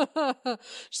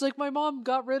like, my mom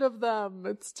got rid of them.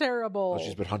 It's terrible. Oh,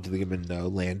 she's been hunting them in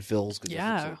landfills because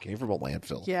Yeah. it came from a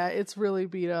landfill. Yeah, it's really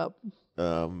beat up.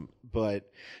 But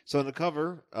so on the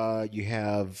cover, you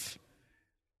have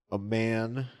a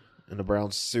man in a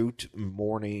brown suit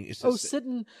mourning.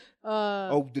 Sitting.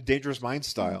 The Dangerous Minds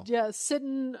style. Yeah,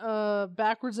 sitting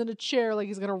backwards in a chair like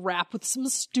he's gonna rap with some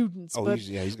students. Oh, but, he's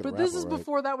gonna But rap, this is right.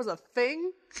 before that was a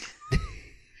thing.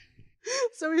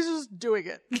 So he's just doing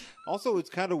it. Also, it's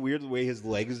kind of weird the way his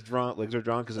legs are drawn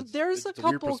because There's a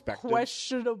couple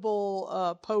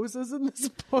questionable poses in this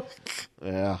book.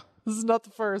 Yeah, This is not the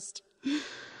first.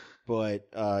 but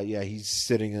yeah, he's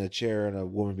sitting in a chair and a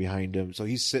woman behind him. So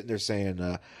he's sitting there saying,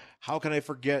 "How can I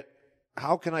forget?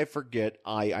 How can I forget?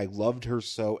 I loved her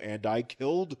so, and I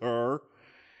killed her."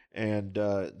 And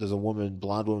there's a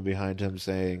blonde woman behind him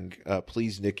saying,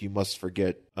 "Please, Nick, you must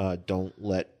forget. Don't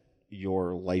let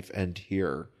your life end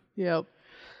here." Yep.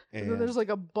 And then there's like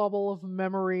a bubble of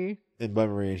memory. In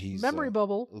memory, and he's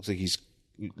bubble.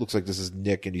 Looks like this is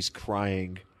Nick, and he's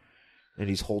crying, and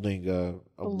he's holding a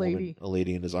lady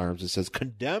in his arms. It says,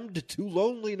 "Condemned to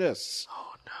loneliness."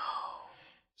 Oh no!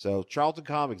 So Charlton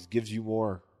Comics gives you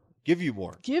more. Give you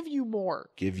more. Give you more.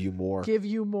 Give you more. Give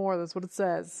you more. That's what it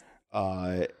says.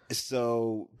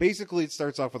 So basically, it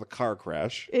starts off with a car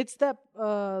crash. It's that.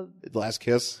 Last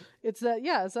Kiss. It's that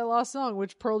last song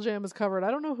which Pearl Jam has covered.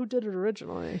 I don't know who did it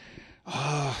originally.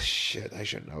 Oh shit! I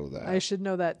should know that. I should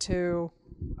know that too.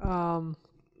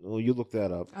 Well, you look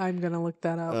that up. I'm gonna look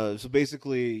that up. So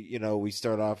basically, we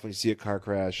start off when you see a car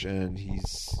crash, and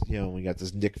he's, we got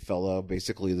this Nick fella,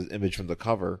 basically the image from the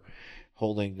cover,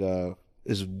 holding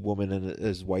his woman and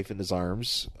his wife in his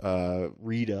arms,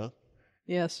 Rita.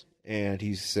 Yes. And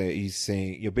he's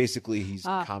saying, basically he's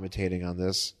commentating on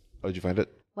this. Oh, did you find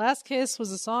it? Last Kiss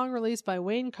was a song released by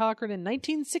Wayne Cochran in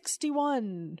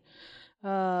 1961.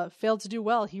 Failed to do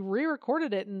well. He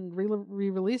re-recorded it and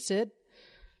re-released it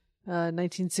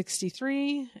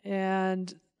 1963.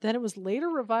 And then it was later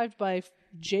revived by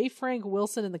J. Frank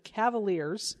Wilson and the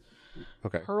Cavaliers,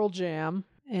 okay, Pearl Jam,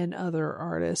 and other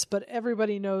artists. But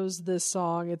everybody knows this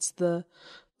song. It's the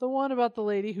one about the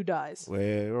lady who dies.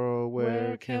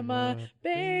 Where can my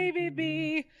baby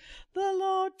be? The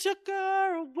Lord took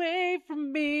her away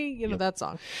from me. You know that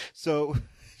song. So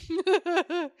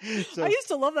I used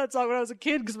to love that song when I was a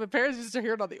kid because my parents used to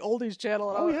hear it on the oldies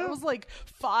channel. And I was like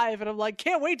 5, and I'm like,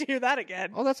 can't wait to hear that again.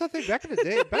 Oh, that's the thing. Back in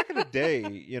the day,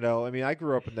 I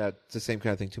grew up in the same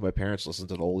kind of thing too. My parents listened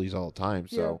to the oldies all the time.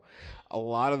 So a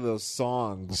lot of those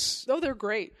songs. Oh, they're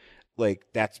great. Like,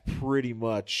 that's pretty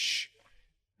much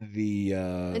the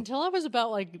until I was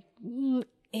about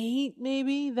 8,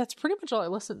 maybe. That's pretty much all I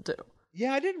listened to.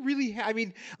 Yeah, I didn't really I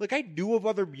knew of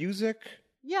other music.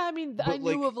 Yeah, I mean, I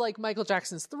knew of Michael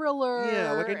Jackson's Thriller.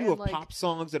 Yeah, I knew of pop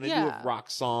songs and I knew of rock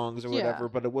songs or whatever,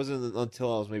 but it wasn't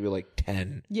until I was maybe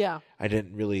 10. Yeah. I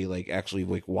didn't really actually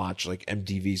watch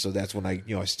MTV, so that's when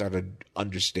I started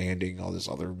understanding all this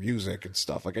other music and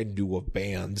stuff. I knew of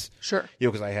bands. Sure.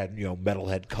 Because I had,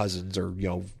 metalhead cousins or,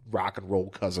 rock and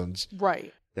roll cousins.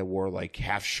 Right. That wore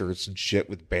half shirts and shit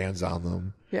with bands on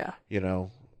them. Yeah.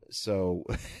 So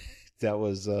that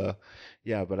was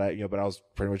but I was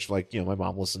pretty much my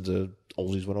mom listened to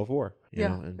Oldies 104. In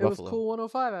it Buffalo. Was cool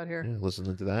 105 out here. Yeah,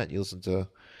 listening to that, you listen to,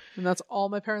 and that's all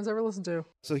my parents ever listened to.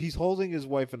 So he's holding his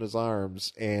wife in his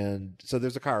arms, and so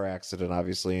there's a car accident,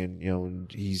 obviously, and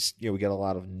and he's we get a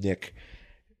lot of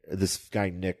this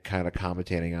guy Nick kind of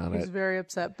commentating on it. He's very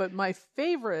upset, but my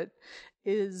favorite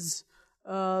is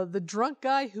the drunk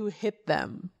guy who hit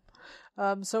them.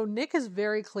 So Nick is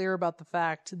very clear about the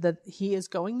fact that he is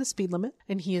going the speed limit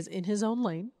and he is in his own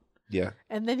lane. Yeah.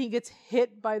 And then he gets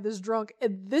hit by this drunk,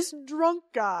 and this drunk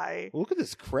guy. Look at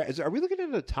this crash. Are we looking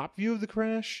at the top view of the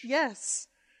crash? Yes.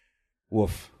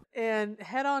 Woof. And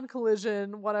head-on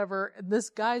collision, whatever. And this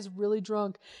guy's really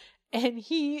drunk. And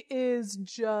he is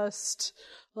just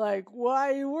like, why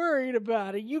are you worried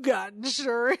about it? You got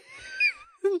insurance.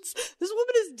 This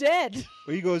woman is dead.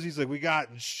 Well, he's like, we got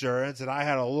insurance, and I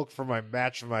had to look for my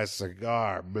match for my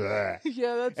cigar. Blah.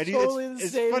 Yeah, that's And totally it's the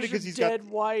same funny as 'cause your he's got- dead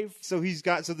wife. So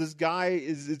this guy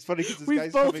is, it's funny because this We've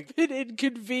guy's both coming. been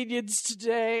inconvenienced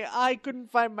today. I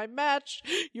couldn't find my match.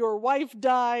 Your wife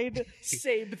died.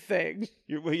 Same thing.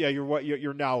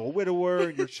 You're now a widower,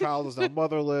 and your child is now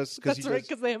motherless. That's right,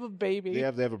 because they have a baby. They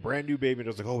have a brand new baby, and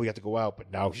it was like, oh, we have to go out,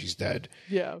 but now she's dead.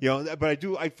 Yeah. But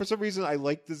I for some reason, I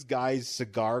like this guy's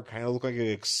cigar kind of look like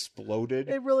it exploded.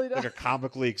 It really does. Like it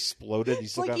comically exploded.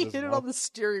 It's like he hit it on the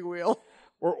steering wheel.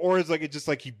 Or it's like it just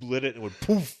like he lit it and went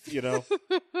poof,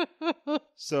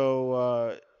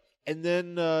 So, and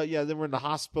then then we're in the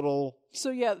hospital.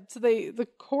 So the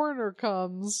coroner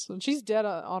comes and she's dead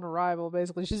on arrival.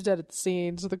 Basically, she's dead at the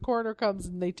scene. So the coroner comes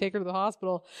and they take her to the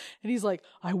hospital. And he's like,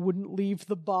 "I wouldn't leave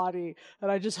the body,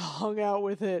 and I just hung out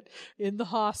with it in the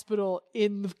hospital,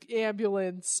 in the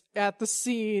ambulance, at the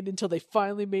scene until they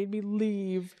finally made me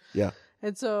leave." Yeah.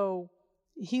 And so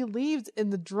he leaves,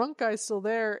 and the drunk guy's still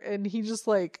there, and he just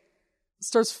like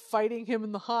starts fighting him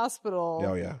in the hospital.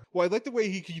 Oh yeah. Well, I like the way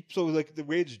he keeps the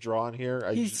way it's drawn here.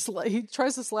 He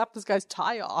tries to slap this guy's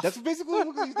tie off. That's basically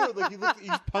what he's doing. Like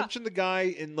he's punching the guy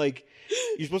in like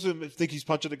you're supposed to think he's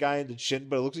punching the guy in the chin,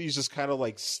 but it looks like he's just kind of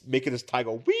like making his tie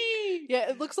go wee. Yeah,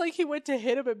 it looks like he went to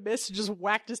hit him and missed and just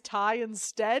whacked his tie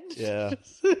instead. Yeah.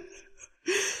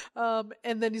 And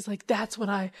then he's like, "That's when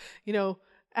I,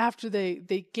 after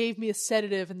they gave me a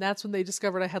sedative, and that's when they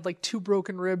discovered I had like 2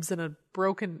 broken ribs and a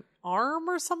broken arm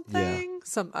or something."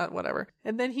 Whatever.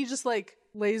 And then he just like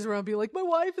lays around being like, "My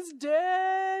wife is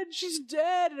dead. She's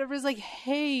dead." And everybody's like,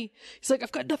 "Hey," he's like,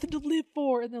 "I've got nothing to live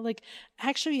for." And they're like,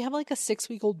 "Actually, you have like a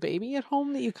 6-week-old baby at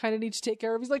home that you kind of need to take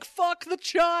care of." He's like, "Fuck the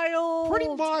child."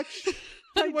 Pretty much.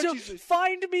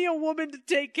 Find me a woman to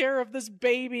take care of this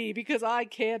baby because I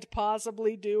can't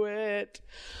possibly do it.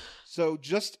 So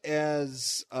just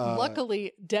as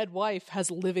Luckily, dead wife has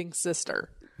living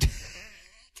sister.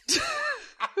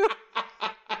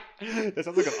 That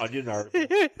sounds like an Onion article.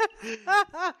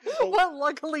 Well,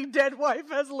 luckily, dead wife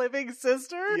has living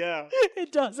sister. Yeah,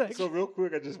 it does actually. So real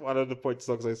quick, I just wanted to point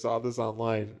something because I saw this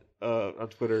online on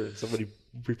Twitter, and somebody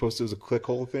reposted it as a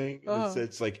clickhole thing. And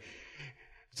it's like,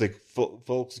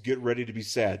 folks, get ready to be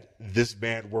sad. This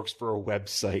man works for a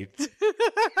website.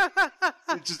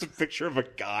 It's just a picture of a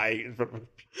guy in front of.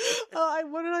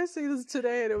 What did I see this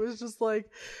today? And it was just like,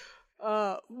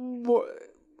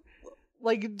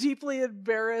 like deeply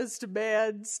embarrassed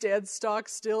man stands stock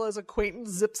still as acquaintance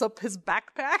zips up his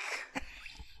backpack.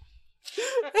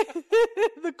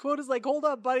 The quote is like, "Hold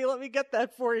on, buddy, let me get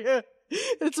that for you."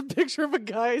 It's a picture of a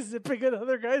guy zipping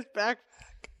another guy's backpack.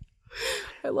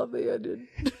 I love the Onion.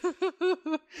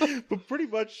 But pretty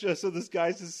much, so this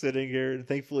guy's just sitting here, and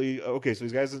thankfully, so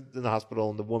these guys in the hospital,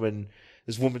 and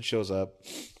this woman shows up,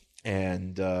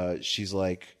 and she's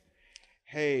like,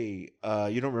 "Hey,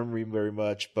 you don't remember me very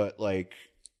much, but like,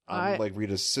 I'm like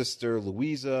Rita's sister,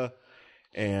 Louisa,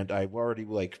 and I've already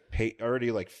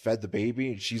fed the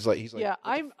baby." And he's like, "Yeah,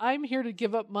 I'm here to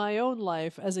give up my own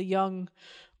life as a young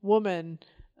woman,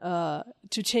 to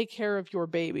take care of your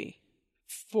baby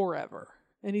forever."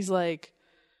 And he's like,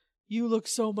 "You look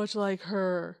so much like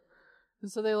her."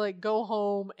 And so they like go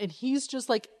home, and he's just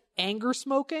like anger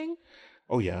smoking.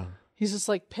 Oh yeah, he's just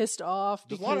like pissed off.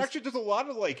 There's a lot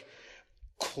of like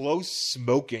close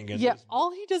smoking.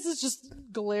 All he does is just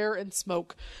glare and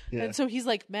smoke. Yeah. And so he's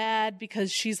like mad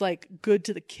because she's like good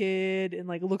to the kid and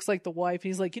like looks like the wife.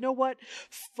 He's like, "You know what?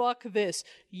 Fuck this.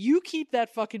 You keep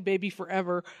that fucking baby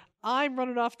forever. I'm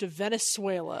running off to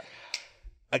Venezuela."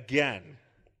 Again,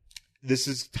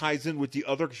 this ties in with the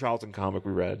other Charlton comic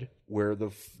we read, where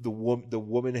the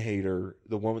woman hater,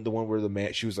 the one where the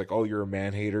man, she was like, "Oh, you're a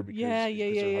man hater,"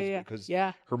 because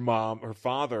her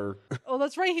father. Oh,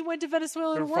 that's right. He went to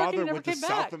Venezuela to work and he never came back.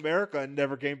 South America and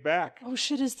never came back. Oh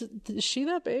shit! Is she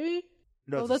that baby?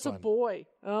 No, that's a boy.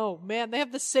 Oh man, they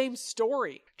have the same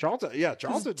story. Charlton.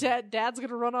 Dad's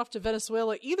gonna run off to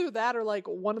Venezuela. Either that, or like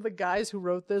one of the guys who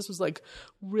wrote this was like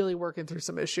really working through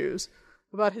some issues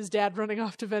about his dad running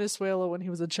off to Venezuela when he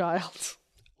was a child.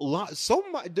 So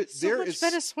much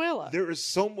Venezuela. There is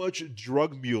so much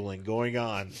drug muling going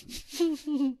on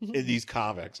in these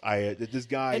comics. This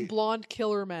guy and blonde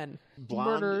killer men,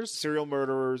 murderers, serial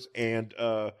murderers, and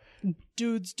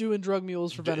dudes doing drug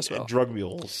mules for Venezuela. Drug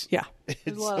mules. Yeah,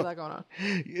 there's a lot of that going on.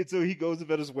 And so he goes to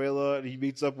Venezuela and he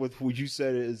meets up with who you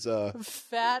said is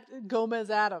fat Gomez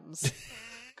Adams,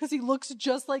 because he looks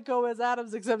just like Gomez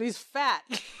Adams except he's fat.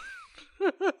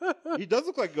 He does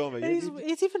look like Gomez.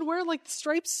 He's even wearing like the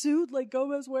striped suit like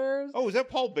Gomez wears. Oh, is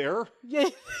that Paul Bearer? Yeah,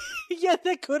 Yeah,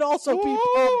 that could also be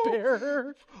Paul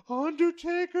Bearer.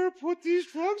 Undertaker, put these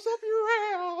drugs up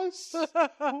your ass.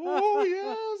 Oh,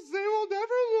 yes, they will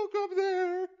never look up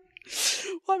there.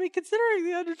 Well, I mean, considering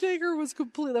the Undertaker was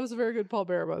that was a very good Paul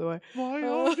Bearer, by the way. My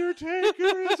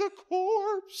Undertaker is a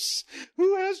corpse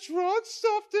who has drugs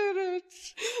stuffed in it.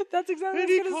 That's exactly And what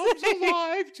he I was comes gonna say.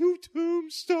 alive to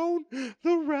tombstone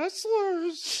the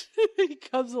wrestlers. He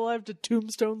comes alive to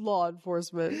tombstone law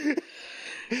enforcement.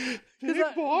 Big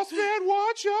boss man,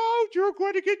 watch out! You're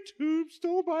going to get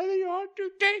tombstoned by the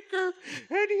Undertaker,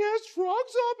 and he has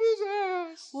drugs up his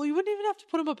ass. Well, you wouldn't even have to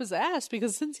put him up his ass,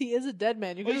 because since he is a dead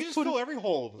man, you could You just just put fill him. every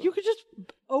hole of it. You could just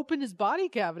open his body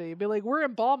cavity and be like, "We're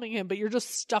embalming him, but you're just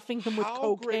stuffing him with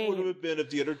How great would it cocaine." have been if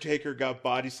the Undertaker got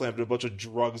body slammed and a bunch of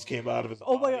drugs came out of his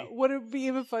Oh body? my god! Would it be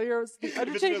even funnier? If the If it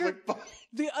was Undertaker, like,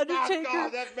 the oh Undertaker,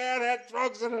 God, that man had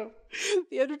drugs in him.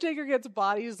 the Undertaker gets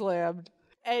body slammed,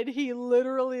 and he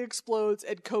literally explodes,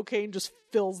 and cocaine just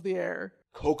fills the air.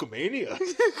 Cocomania.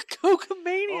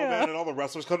 Cocamania. Oh man, and all the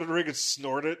wrestlers come to the ring and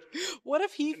snort it. What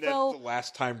if he And that's fell? the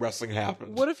last time wrestling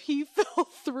happened. What if he fell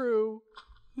through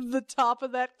the top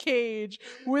of that cage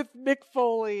with Mick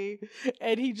Foley,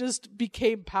 and he just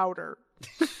became powder?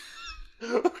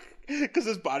 Because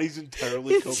his body's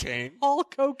entirely It's cocaine. all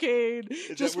cocaine,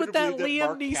 Is just weird with to that believe Liam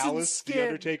Mark Neeson Callis, the skin.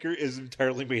 Undertaker, is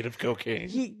entirely made of cocaine.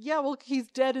 He's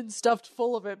dead and stuffed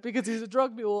full of it because he's a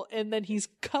drug mule, and then he's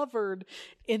covered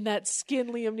in that skin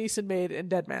Liam Neeson made in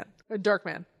Dead Man, or Dark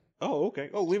Man. Oh, okay.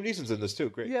 Oh, Liam Neeson's in this too.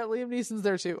 Great. Yeah, Liam Neeson's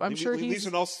there too. I'm sure Liam he's.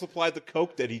 Neeson also supplied the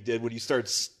coke that he did when he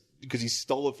starts because he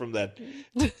stole it from that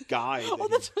guy. Oh,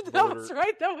 that that's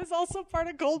right. That was also part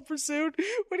of Cold Pursuit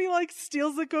when he like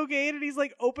steals the cocaine and he's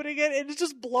like opening it and it's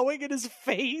just blowing in his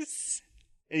face.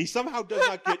 And he somehow does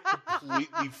not get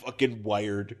completely fucking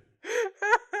wired.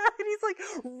 And he's like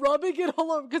rubbing it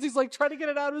all over because he's like trying to get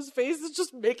it out of his face. It's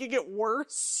just making it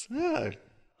worse. Yeah.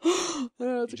 Oh,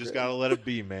 You just gotta let it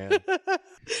be, man.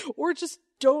 Or just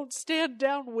don't stand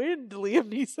downwind,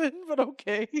 Liam Neeson. But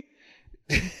okay.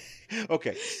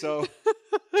 Okay, so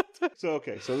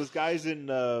this guy's in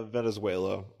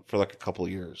Venezuela for like a couple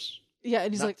of years. Yeah,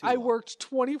 and he's Not like, too I long. worked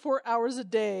 24 hours a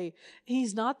day.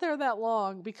 He's not there that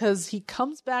long because he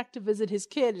comes back to visit his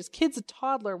kid. His kid's a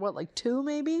toddler, what, like 2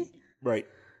 maybe? Right.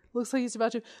 Looks like he's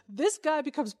about to. This guy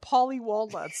becomes Polly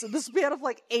Walnuts in the span of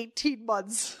like 18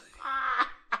 months.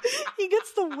 He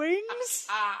gets the wings.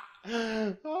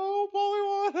 Oh,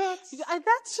 Polly Walnuts.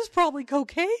 That's just probably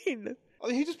cocaine. Oh,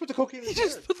 he just put the cocaine in He his hair.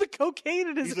 just put the cocaine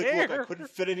in his He's like, hair. look, I couldn't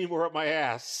fit any more up my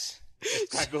ass.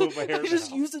 I go with my hair I just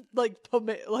now. use it like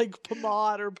pomade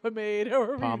or pomade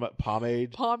or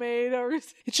Pomade. pomade or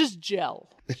it's just gel.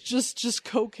 It's just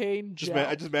cocaine gel.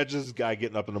 I just imagine this guy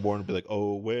getting up in the morning and be like,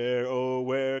 oh,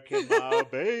 where can my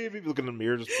baby be? Looking in the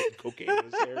mirror, just putting cocaine in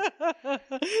his hair.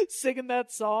 Singing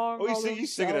that song. Oh, all to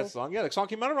he's singing that himself. song. Yeah, the song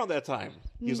came out around that time.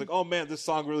 He was like, oh man, this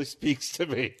song really speaks to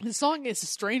me. The song is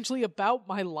strangely about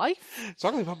my life. It's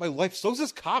talking about my life. So's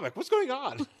this comic. What's going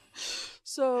on?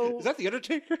 So Is that the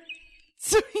Undertaker?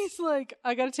 So he's like,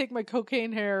 I got to take my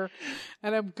cocaine hair,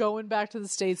 and I'm going back to the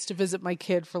States to visit my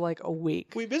kid for like a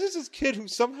week. We visit this kid who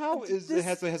somehow has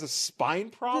a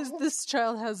spine problem. This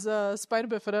child has spina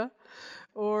bifida,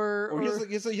 or he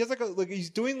has like he's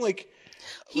doing like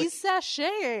he's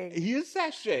sashaying. he is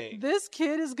sashaying. This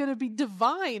kid is going to be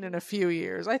divine in a few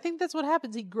years. I think that's what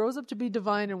happens. He grows up to be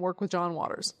divine and work with John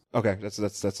Waters. Okay, that's the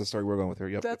story we're going with here.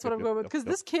 Yep, That's what I'm going with because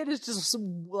this kid is just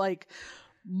like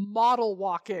model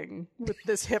walking with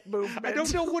this hip movement. I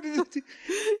don't know what it is.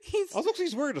 He's Also,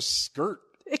 he's wearing a skirt.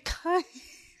 it kind.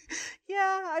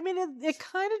 Yeah, I mean it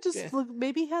kind of just look.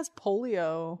 Maybe he has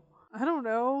polio. I don't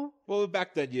know. Well,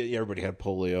 back then, yeah, everybody had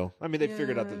polio. I mean, they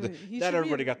figured out Yeah, that he not should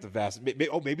everybody be- got the vaccine.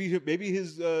 Oh, maybe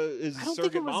his don't think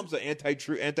surrogate it was- mom's an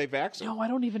anti-vaxxer. No, I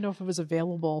don't even know if it was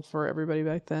available for everybody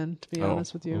back then. To be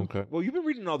honest with you, Okay. Well, you've been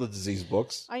reading all the disease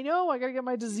books. I know I gotta get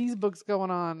my disease books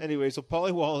going on. Anyway, so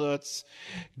Polly Walnuts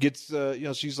gets,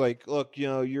 she's like, look,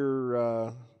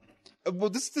 you're, well,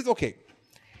 this is okay.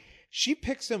 She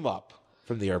picks him up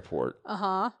from the airport.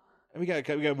 And we gotta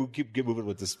keep moving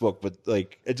with this book, but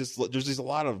like there's just a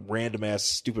lot of random ass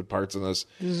stupid parts in this.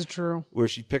 This is true. Where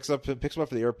she picks him up from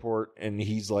the airport, and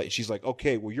she's like,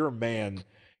 okay, well, you're a man,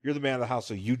 you're the man of the house,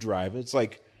 so you drive. And it's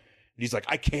like, and he's like,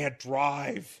 I can't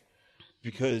drive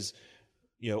because,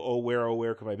 oh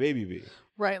where can my baby be?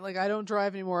 Right, like I don't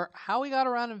drive anymore. How we got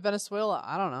around in Venezuela,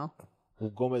 I don't know. Well,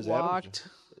 Gomez Walked. Adams,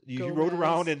 you rode Gomez.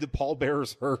 around in the Paul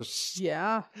Bearer's hearse.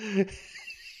 Yeah.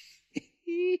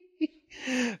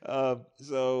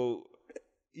 So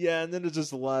yeah, and then there's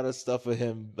just a lot of stuff of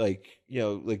him, like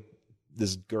like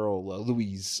this girl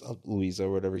Louise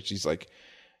or whatever. She's like,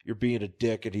 "You're being a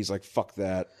dick," and he's like, "Fuck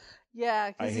that."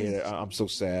 Yeah, 'cause I hate it. I'm so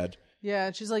sad. Yeah,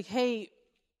 and she's like, hey,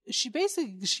 she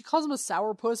calls him a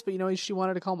sourpuss, but she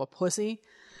wanted to call him a pussy.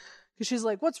 Because she's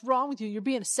like, what's wrong with you? You're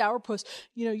being a sourpuss.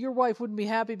 Your wife wouldn't be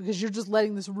happy because you're just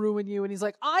letting this ruin you. And he's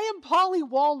like, I am Polly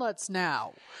Walnuts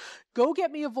now. Go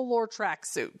get me a velour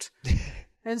tracksuit.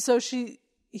 And so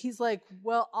he's like,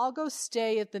 well, I'll go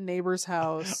stay at the neighbor's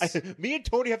house. Me and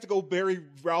Tony have to go bury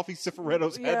Ralphie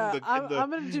Cifaretto's head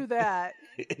I'm going to do that.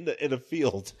 in a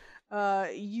field.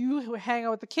 You hang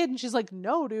out with the kid. And she's like,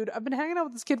 no, dude, I've been hanging out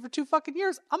with this kid for 2 fucking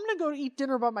years. I'm going to go eat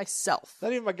dinner by myself.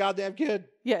 Not even my goddamn kid.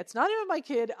 Yeah, it's not even my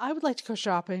kid. I would like to go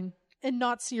shopping and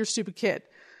not see your stupid kid.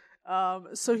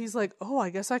 So he's like, oh,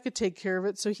 I guess I could take care of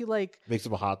it. So he makes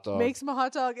him a hot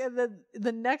dog. And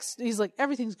then he's like,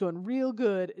 everything's going real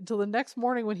good until the next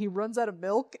morning when he runs out of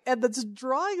milk. And that's a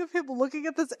drawing of him looking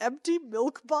at this empty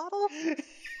milk bottle.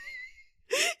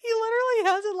 He literally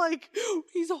has it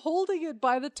he's holding it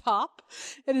by the top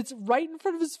and it's right in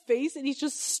front of his face and he's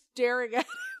just staring at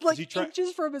it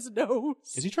inches from his nose.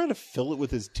 Is he trying to fill it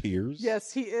with his tears?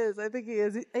 Yes, he is. I think he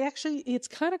is. Actually, it's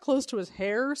kind of close to his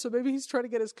hair, so maybe he's trying to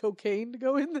get his cocaine to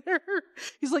go in there.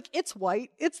 He's like, it's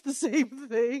white. It's the same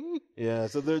thing. Yeah,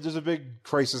 so there's a big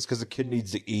crisis because the kid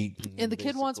needs to eat. And the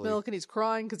kid wants milk and he's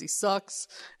crying because he sucks.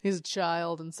 He's a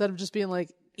child. Instead of just being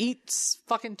like, eat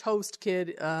fucking toast,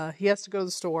 kid. He has to go to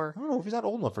the store. I don't know if he's not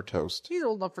old enough for toast. He's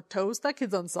old enough for toast. That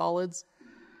kid's on solids.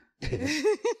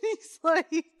 He's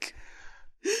like,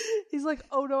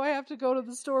 oh no, I have to go to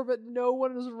the store, but no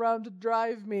one is around to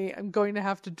drive me. I'm going to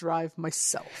have to drive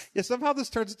myself. Yeah, somehow this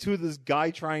turns into this guy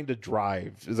trying to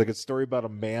drive. It's like a story about a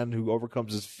man who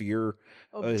overcomes his fear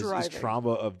of his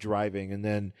trauma of driving. And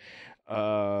then,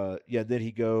 then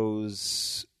he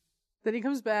goes... Then he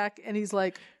comes back and he's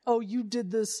like, oh, you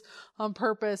did this on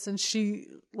purpose. And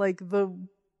the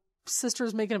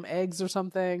sister's making him eggs or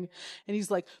something. And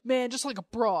he's like, man, just like a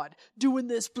broad doing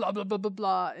this, blah, blah, blah, blah,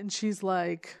 blah. And she's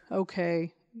like,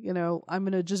 okay, I'm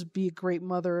going to just be a great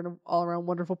mother and an all around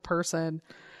wonderful person.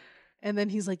 And then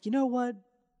he's like, you know what?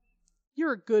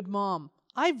 You're a good mom.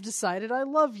 I've decided I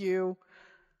love you.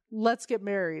 Let's get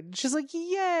married. She's like,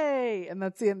 yay. And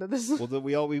that's the end of this. Well, then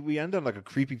we end on a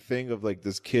creepy thing of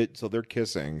this kid. So they're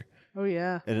kissing. Oh,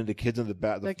 yeah. And then the kid's in the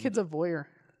back. That kid's a voyeur.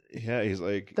 Yeah, he's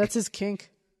like. That's his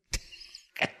kink.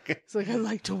 It's like, I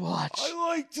like to watch.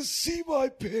 I like to see my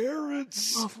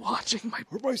parents. I love watching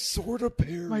my sort of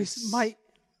parents. My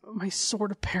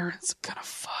sort of parents gonna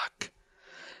fuck.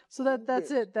 So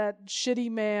that's it. That shitty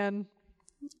man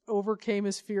overcame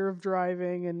his fear of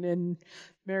driving and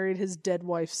married his dead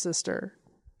wife's sister.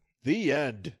 The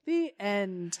end. The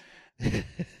end.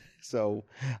 So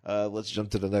let's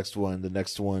jump to the next one. The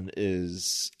next one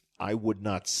is I Would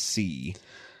Not See.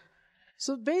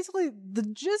 So basically, the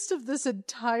gist of this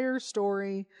entire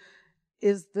story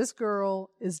is this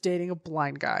girl is dating a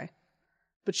blind guy,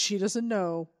 but she doesn't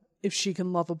know if she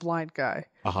can love a blind guy.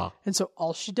 Uh-huh. And so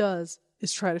all she does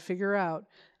is try to figure out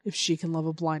if she can love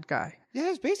a blind guy.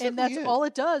 Yeah, it's basically and that's all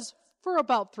it does for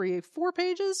about 5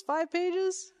 pages.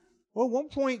 Well, at one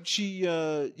point she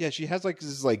has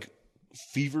this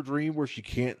fever dream where she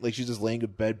can't, she's just laying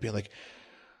in bed being like,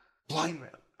 blind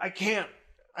man,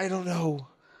 I don't know.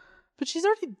 But she's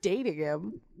already dating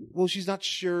him. Well, she's not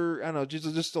sure. I don't know.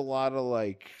 Just a lot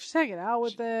of she's hanging out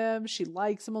with him. She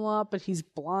likes him a lot, but he's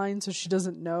blind, so she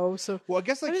doesn't know. So well, I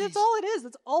guess that's all it is.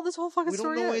 That's all this whole fucking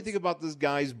story is. We don't know anything about this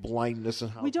guy's blindness and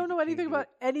how. We don't know anything about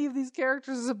any of these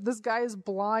characters. Except this guy is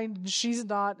blind and she's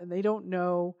not, and they don't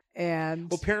know. And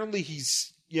well, apparently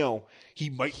he's he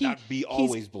might not be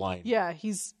always blind. Yeah,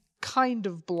 he's kind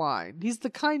of blind. He's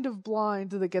the kind of blind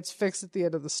that gets fixed at the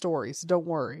end of the story, so don't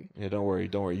worry. Yeah, don't worry.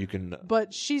 You can.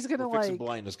 But she's gonna fix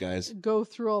blindness, guys. Go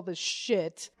through all this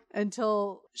shit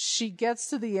until she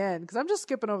gets to the end. Because I'm just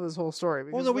skipping over this whole story.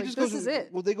 Because, this is it.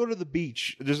 Well, they go to the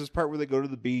beach. There's this part where they go to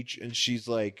the beach, and she's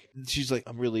like,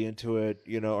 I'm really into it,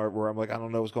 or where I'm like, I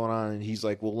don't know what's going on, and he's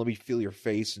like, well, let me feel your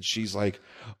face, and she's like,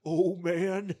 oh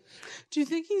man. Do you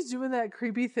think he's doing that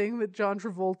creepy thing that John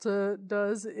Travolta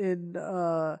does in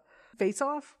Face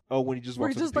Off? Oh, when he just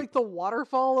walks the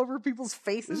waterfall over people's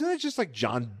faces. Isn't that just like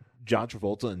John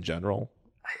Travolta in general?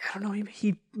 I don't know.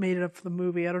 He made it up for the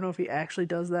movie. I don't know if he actually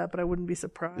does that, but I wouldn't be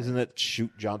surprised. Isn't that shoot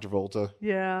John Travolta?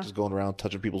 Yeah, just going around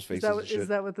touching people's faces. Is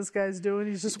that what this guy's doing?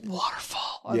 He's just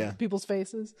waterfall on people's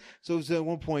faces. So at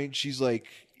one point she's like,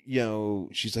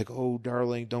 oh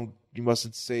darling, you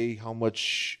mustn't say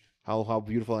how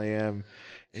beautiful I am.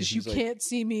 And You she's like, can't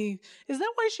see me. Is that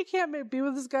why she can't be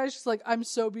with this guy? She's like, I'm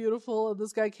so beautiful, and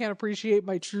this guy can't appreciate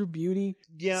my true beauty.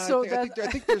 yeah, So I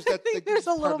think there's that. I think there's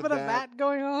a little bit of that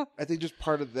going on. I think just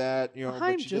part of that, you know, I'm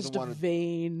but she just doesn't want to,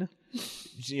 vain.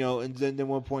 you know. And then at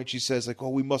one point she says like, "Oh,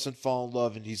 we mustn't fall in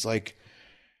love," and he's like,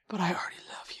 But I already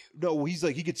love you. "No," he's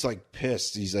like, he gets like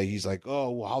pissed. He's like, "Oh,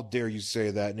 well, how dare you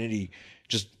say that?" And then he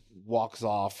just walks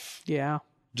off. Yeah.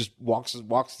 Just walks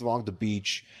along the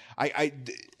beach.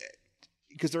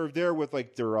 Because they're there with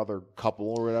like their other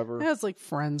couple or whatever, Yeah, it's like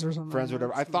friends or something. friends or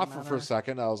whatever. I Doesn't thought for matter. a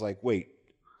second, I was like, wait,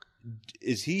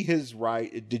 is he his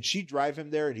ride? Did she drive him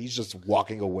there and he's just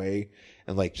walking away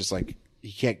and like just like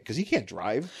he can't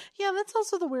drive. Yeah, that's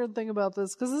also the weird thing about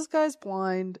this, because this guy's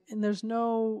blind and there's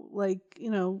no, like, you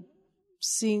know,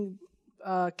 seeing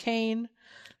cane.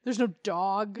 There's no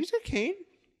dog. He's got a cane.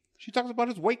 She talks about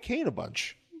his white cane a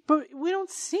bunch. But we don't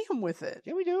see him with it.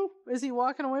 Yeah, we do. Is he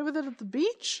walking away with it at the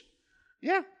beach?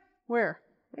 Yeah, Where?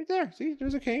 right there. See,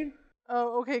 there's a cane.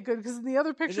 Oh, okay, good. Because in the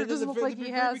other picture, it doesn't look like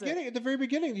he has it. At the very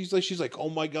beginning, she's like, "Oh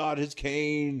my god, his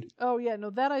cane." Oh, yeah,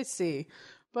 no, that I see.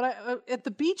 But at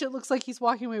the beach, it looks like he's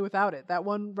walking away without it. That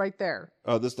one right there.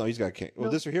 Oh, he's got a cane. Well,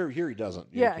 No. this here he doesn't.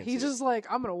 Yeah, you can't he's see it. just like,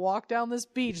 I'm going to walk down this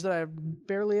beach that I've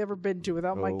barely ever been to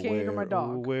without my cane or my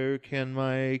dog. where can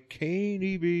my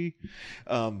caney be?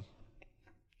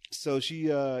 So she,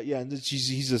 and then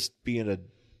he's just being a,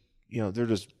 you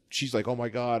know, she's like, oh my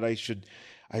god,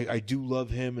 I do love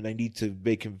him, and I need to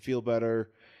make him feel better,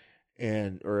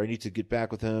 or I need to get back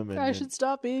with him. And I should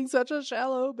stop being such a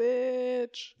shallow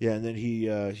bitch. Yeah, and then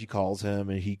he calls him,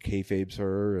 and he kayfabes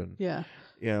her, and Yeah.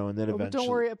 you know, and then Oh, but eventually, don't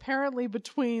worry. Apparently,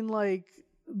 between like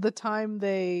the time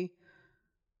they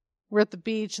were at the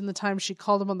beach and the time she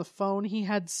called him on the phone, he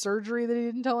had surgery that he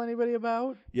didn't tell anybody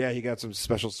about. yeah, he got some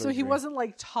special surgery. So he wasn't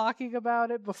like talking about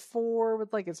it before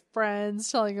with like his friends,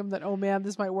 telling him that, oh man,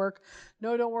 this might work.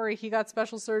 No, don't worry. He got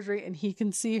special surgery and he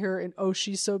can see her, and oh,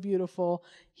 she's so beautiful.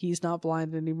 He's not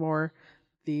blind anymore.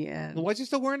 The end. Why is he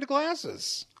still wearing the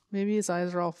glasses? Maybe his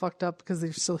eyes are all fucked up because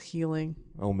they're still healing.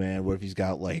 Oh man, what if he's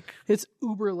got like It's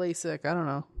uber LASIK. I don't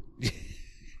know.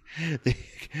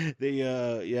 they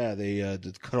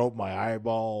cut open my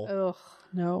eyeball. Ugh,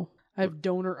 no. I have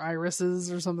donor irises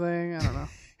or something. I don't know.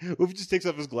 What if he just takes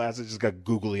off his glasses, just got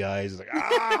googly eyes, like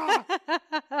ah,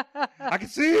 I can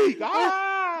see,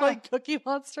 ah, Like Cookie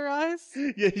Monster eyes?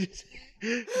 yeah. He's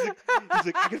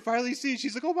like, I can finally see.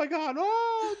 She's like, oh my god,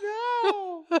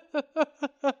 oh no.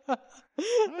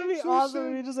 That'd be so awesome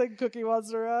sad. if he just like Cookie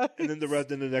Monster eyes. And then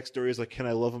the next story is like, can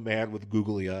I love a man with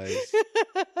googly eyes?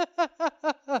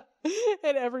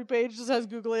 And every page just has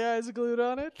googly eyes glued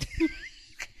on it.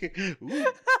 Ooh,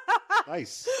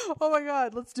 nice. Oh my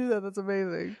god, let's do that. That's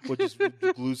amazing. We'll just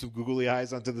glue some googly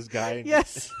eyes onto this guy. And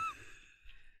Yes.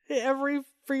 Every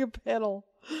freaking panel.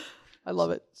 I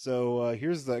love it. So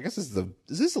here's I guess is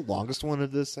this the longest one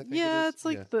of this? I think Yeah, it is? it's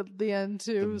like the end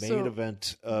the too. main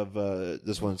event of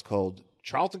this one's called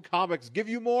Charlton Comics Give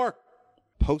You More.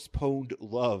 Postponed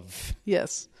Love.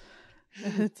 Yes.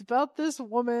 It's about this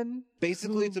woman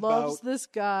Basically, who it's loves about this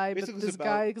guy, but basically this it's about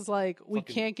guy is like, we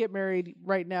fucking- can't get married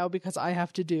right now because I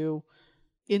have to do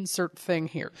insert thing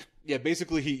here.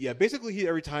 basically he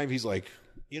every time he's like,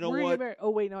 you know We're gonna what, get married. Oh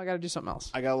wait, no, I got to do something else.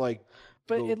 I got like,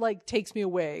 But go- it like takes me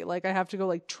away. Like I have to go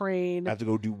like train. I have to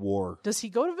go do war. Does he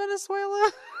go to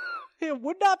Venezuela? I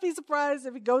would not be surprised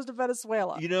if he goes to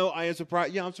Venezuela. You know, I am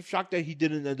surprised. Yeah, I'm so shocked that he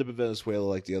didn't end up in Venezuela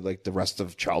like the rest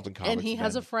of Charlton Comics. And he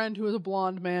has a friend who is a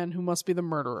blonde man who must be the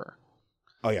murderer.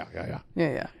 Oh yeah.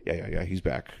 Yeah. He's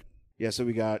back. Yeah, so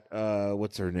we got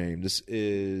what's her name? This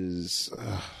is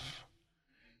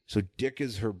so Dick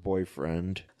is her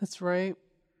boyfriend, That's right.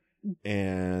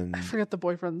 and I forget the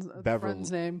boyfriend's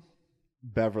friend's name.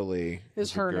 Beverly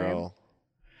Is the her girl.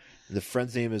 The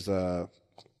friend's name is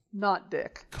Not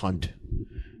Dick. Cunt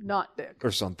Not Dick.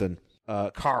 or something.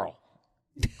 Carl.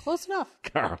 Close enough.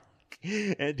 Carl.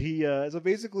 And he so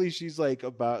basically he's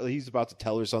about to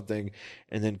tell her something,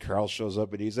 and then Carl shows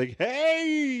up and he's like,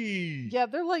 hey, Yeah,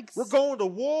 they're like, we're going to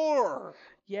war.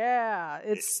 yeah,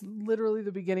 it's literally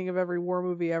the beginning of every war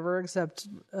movie ever, except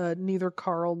neither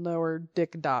Carl nor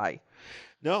Dick die.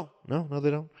 No, they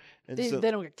don't. And They, so,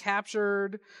 they don't get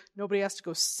captured. Nobody has to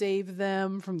go save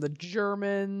them from the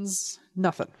Germans.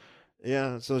 Nothing.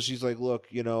 yeah, so she's like, look,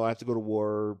 you know, I have to go to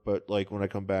war, but like when I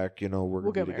come back, you know, we're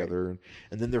We'll gonna be get married. together,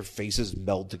 and then their faces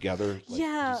meld together. Like,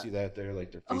 Yeah. did you see that there?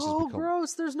 Like their faces Oh, become.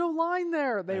 gross. There's no line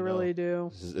there. They I know. really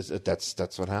do.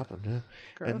 That's what happened. Yeah.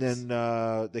 Gross. And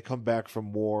then they come back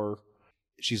from war.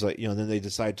 She's like, you know, then they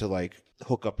decide to like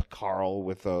hook up Carl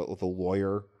with a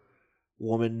lawyer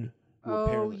woman. Who Oh,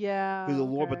 apparently- yeah. who's a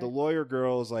lawyer, okay. but the lawyer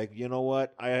girl is like, you know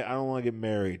what? I don't want to get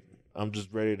married. I'm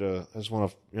just ready to. I just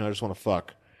want to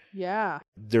fuck. Yeah.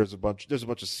 There's a bunch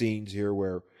of scenes here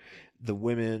where the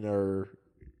women are,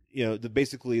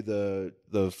 basically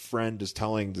the friend is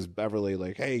telling this Beverly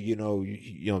like, hey,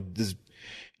 this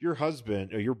your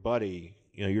husband or your buddy,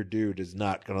 your dude is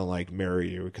not gonna like marry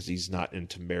you because he's not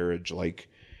into marriage like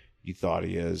you thought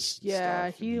he is. Yeah,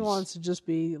 he wants to just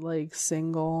be like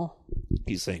single.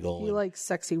 He's single. He likes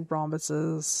sexy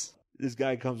rombances. This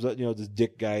guy comes up, this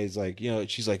dick guy is like,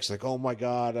 she's like, oh my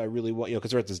God, I really want,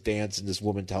 because they're at this dance and this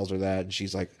woman tells her that, and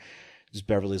she's like, this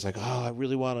Beverly's like, oh, I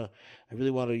really want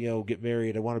to, get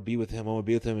married. I want to be with him. I want to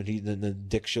be with him. And then the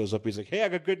dick shows up. He's like, hey, I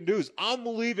got good news. I'm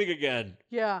leaving again.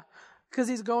 Yeah. Because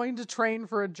he's going to train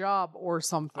for a job or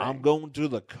something. I'm going to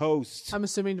the coast. I'm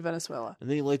assuming to Venezuela. And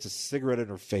then he lights a cigarette in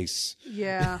her face.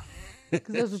 Yeah.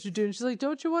 Because that's what you do. And she's like,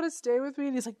 don't you want to stay with me?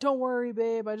 And he's like, don't worry,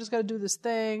 babe. I just got to do this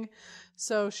thing.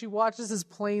 So she watches his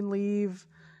plane leave.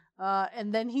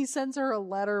 And then he sends her a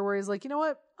letter where he's like, you know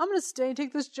what? I'm going to stay and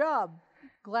take this job.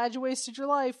 Glad you wasted your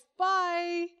life.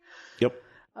 Bye. Yep.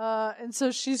 And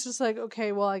so she's just like,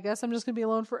 okay, well, I guess I'm just going to be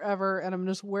alone forever. And I'm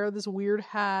just wear this weird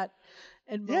hat.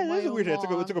 And yeah, it is a weird hat.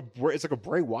 It's like a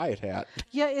Bray Wyatt hat.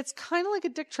 Yeah, it's kind of like a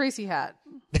Dick Tracy hat.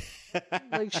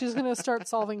 Like she's gonna start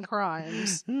solving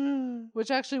crimes, which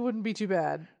actually wouldn't be too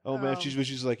bad. Oh man,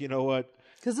 she's like, you know what?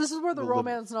 Because this is where the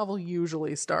romance novel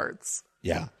usually starts.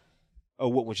 Yeah. Oh,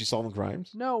 what, when she's solving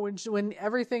crimes? No, when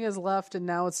everything is left and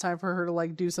now it's time for her to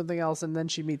like do something else, and then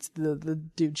she meets the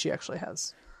dude she actually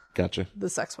has. Gotcha. The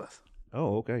sex with.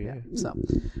 Oh, okay, yeah.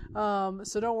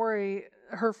 So don't worry.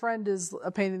 Her friend is a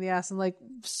pain in the ass and like,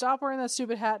 stop wearing that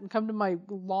stupid hat and come to my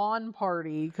lawn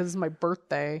party because it's my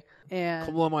birthday. And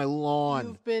come on my lawn.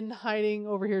 You've been hiding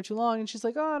over here too long. And she's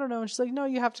like, oh, I don't know. And she's like, no,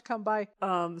 you have to come by.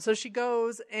 So she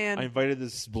goes and I invited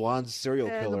this blonde serial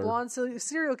killer. The blonde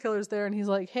serial killer's there, and he's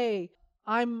like, hey,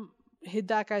 I'm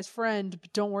that guy's friend,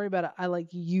 but don't worry about it. I like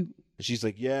you. And she's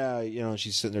like, yeah,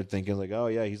 she's sitting there thinking like, oh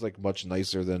yeah, he's like much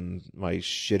nicer than my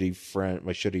shitty friend,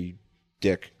 my shitty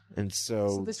dick. And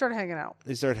so they start hanging out.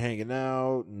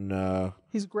 And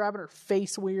he's grabbing her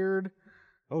face weird.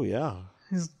 Oh yeah.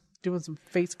 He's doing some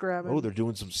face grabbing. Oh, they're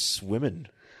doing some swimming.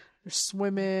 They're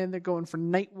swimming, they're going for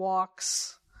night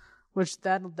walks, which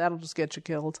that'll just get you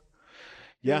killed.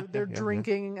 Yeah. They're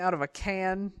drinking out of a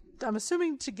can. I'm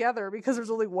assuming together because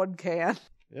there's only one can.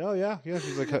 Oh yeah.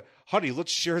 She's like, honey,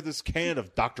 let's share this can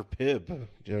of Dr. Pibb,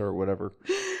 or whatever.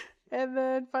 And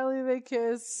then finally they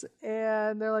kiss,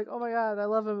 and they're like, oh my God, I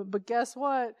love him. But guess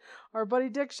what? Our buddy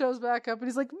Dick shows back up, and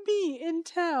he's like, me in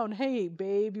town. Hey,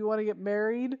 babe, you want to get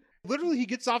married? Literally, he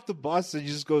gets off the bus and he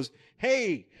just goes,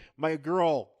 hey, my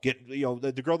girl,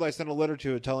 the girl that I sent a letter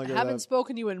to telling her haven't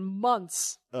spoken to you in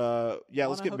months. Yeah,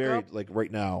 let's get married, like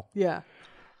right now. Yeah.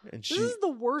 And this is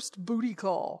the worst booty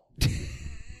call.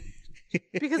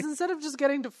 Because instead of just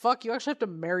getting to fuck, you actually have to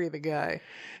marry the guy.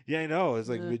 Yeah, I know. It's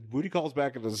like booty calls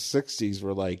back in the 60s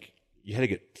were like, you had to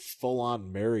get full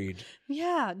on married.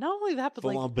 Yeah, not only that, but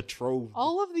full on betrothed.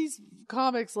 All of these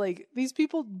comics, like, these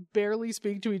people barely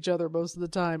speak to each other most of the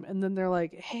time. And then they're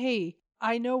like, hey,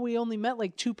 I know we only met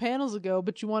like 2 panels ago,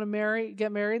 but you want to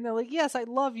get married? And they're like, yes, I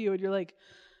love you. And you're like,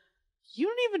 you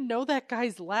don't even know that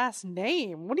guy's last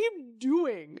name. What are you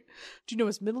doing? Do you know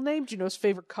his middle name? Do you know his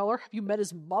favorite color? Have you met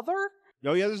his mother?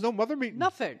 Oh yeah, there's no mother meeting.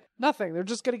 Nothing. They're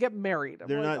just gonna get married.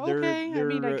 They're like, not. Okay. I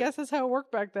mean, I guess that's how it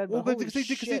worked back then. Well, because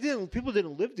people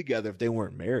didn't live together if they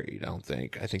weren't married. I don't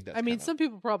think. I think that's. I mean, some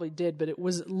people probably did, but it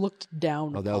was looked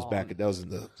down. Oh, that was back. That was in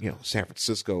the San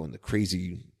Francisco and the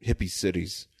crazy hippie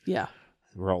cities. Yeah,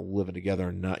 we're all living together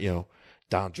and not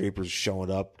Don Draper's showing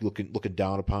up, looking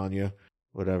down upon you,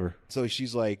 whatever. So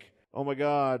she's like, "Oh my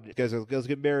God, guys, let's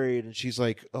get married," and she's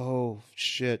like, "Oh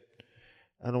shit,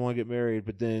 I don't want to get married,"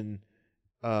 but then.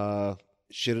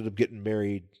 She ended up getting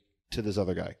married to this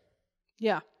other guy.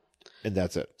 Yeah. And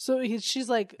that's it. So she's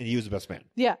like... And he was the best man.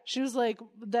 Yeah. She was like,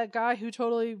 that guy who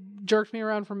totally jerked me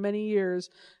around for many years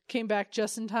came back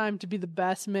just in time to be the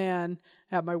best man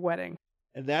at my wedding.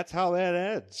 And that's how that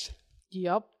ends.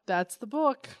 Yep. That's the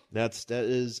book. That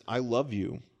is I Love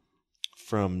You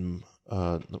from...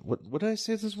 what did I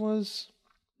say this was?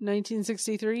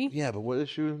 1963? Yeah, but what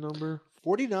issue number?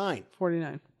 49.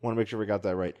 49. Want to make sure we got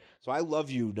that right. So I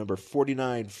Love You, number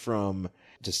 49 from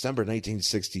December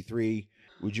 1963.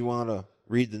 Would you want to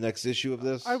read the next issue of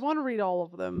this? I want to read all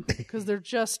of them because they're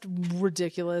just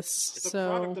ridiculous. It's a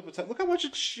product of its time. Look how much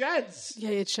it sheds. Yeah,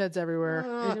 it sheds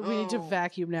everywhere. We need to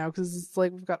vacuum now because it's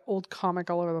like we've got old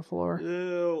comic all over the floor.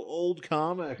 Ew, old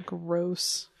comic.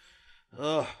 Gross.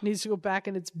 Ugh. Needs to go back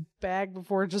in its bag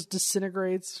before it just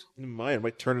disintegrates. It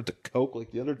might turn into Coke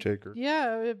like the Undertaker.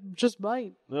 Yeah, it just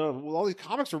might. No, well, all these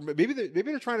comics are maybe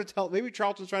they're trying to tell. Maybe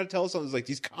Charlton's trying to tell us something like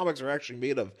these comics are actually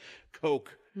made of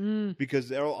Coke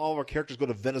because all of our characters go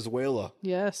to Venezuela.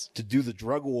 Yes. To do the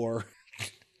drug war.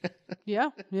 Yeah.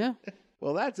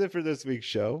 Well, that's it for this week's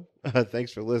show.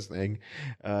 Thanks for listening.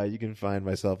 You can find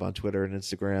myself on Twitter and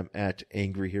Instagram at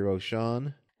Angry Hero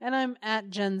Sean. And I'm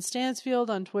at Jen Stansfield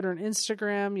on Twitter and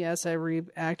Instagram. Yes, I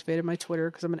reactivated my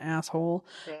Twitter because I'm an asshole.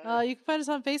 You can find us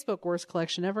on Facebook, Worst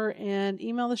Collection Ever, and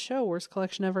email the show,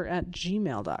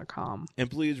 worstcollectionever@gmail.com. And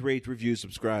please rate, review,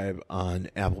 subscribe on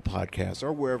Apple Podcasts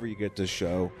or wherever you get this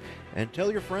show. And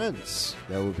tell your friends.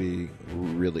 That would be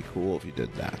really cool if you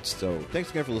did that. So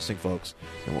thanks again for listening, folks.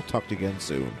 And we'll talk to you again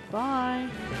soon. Bye.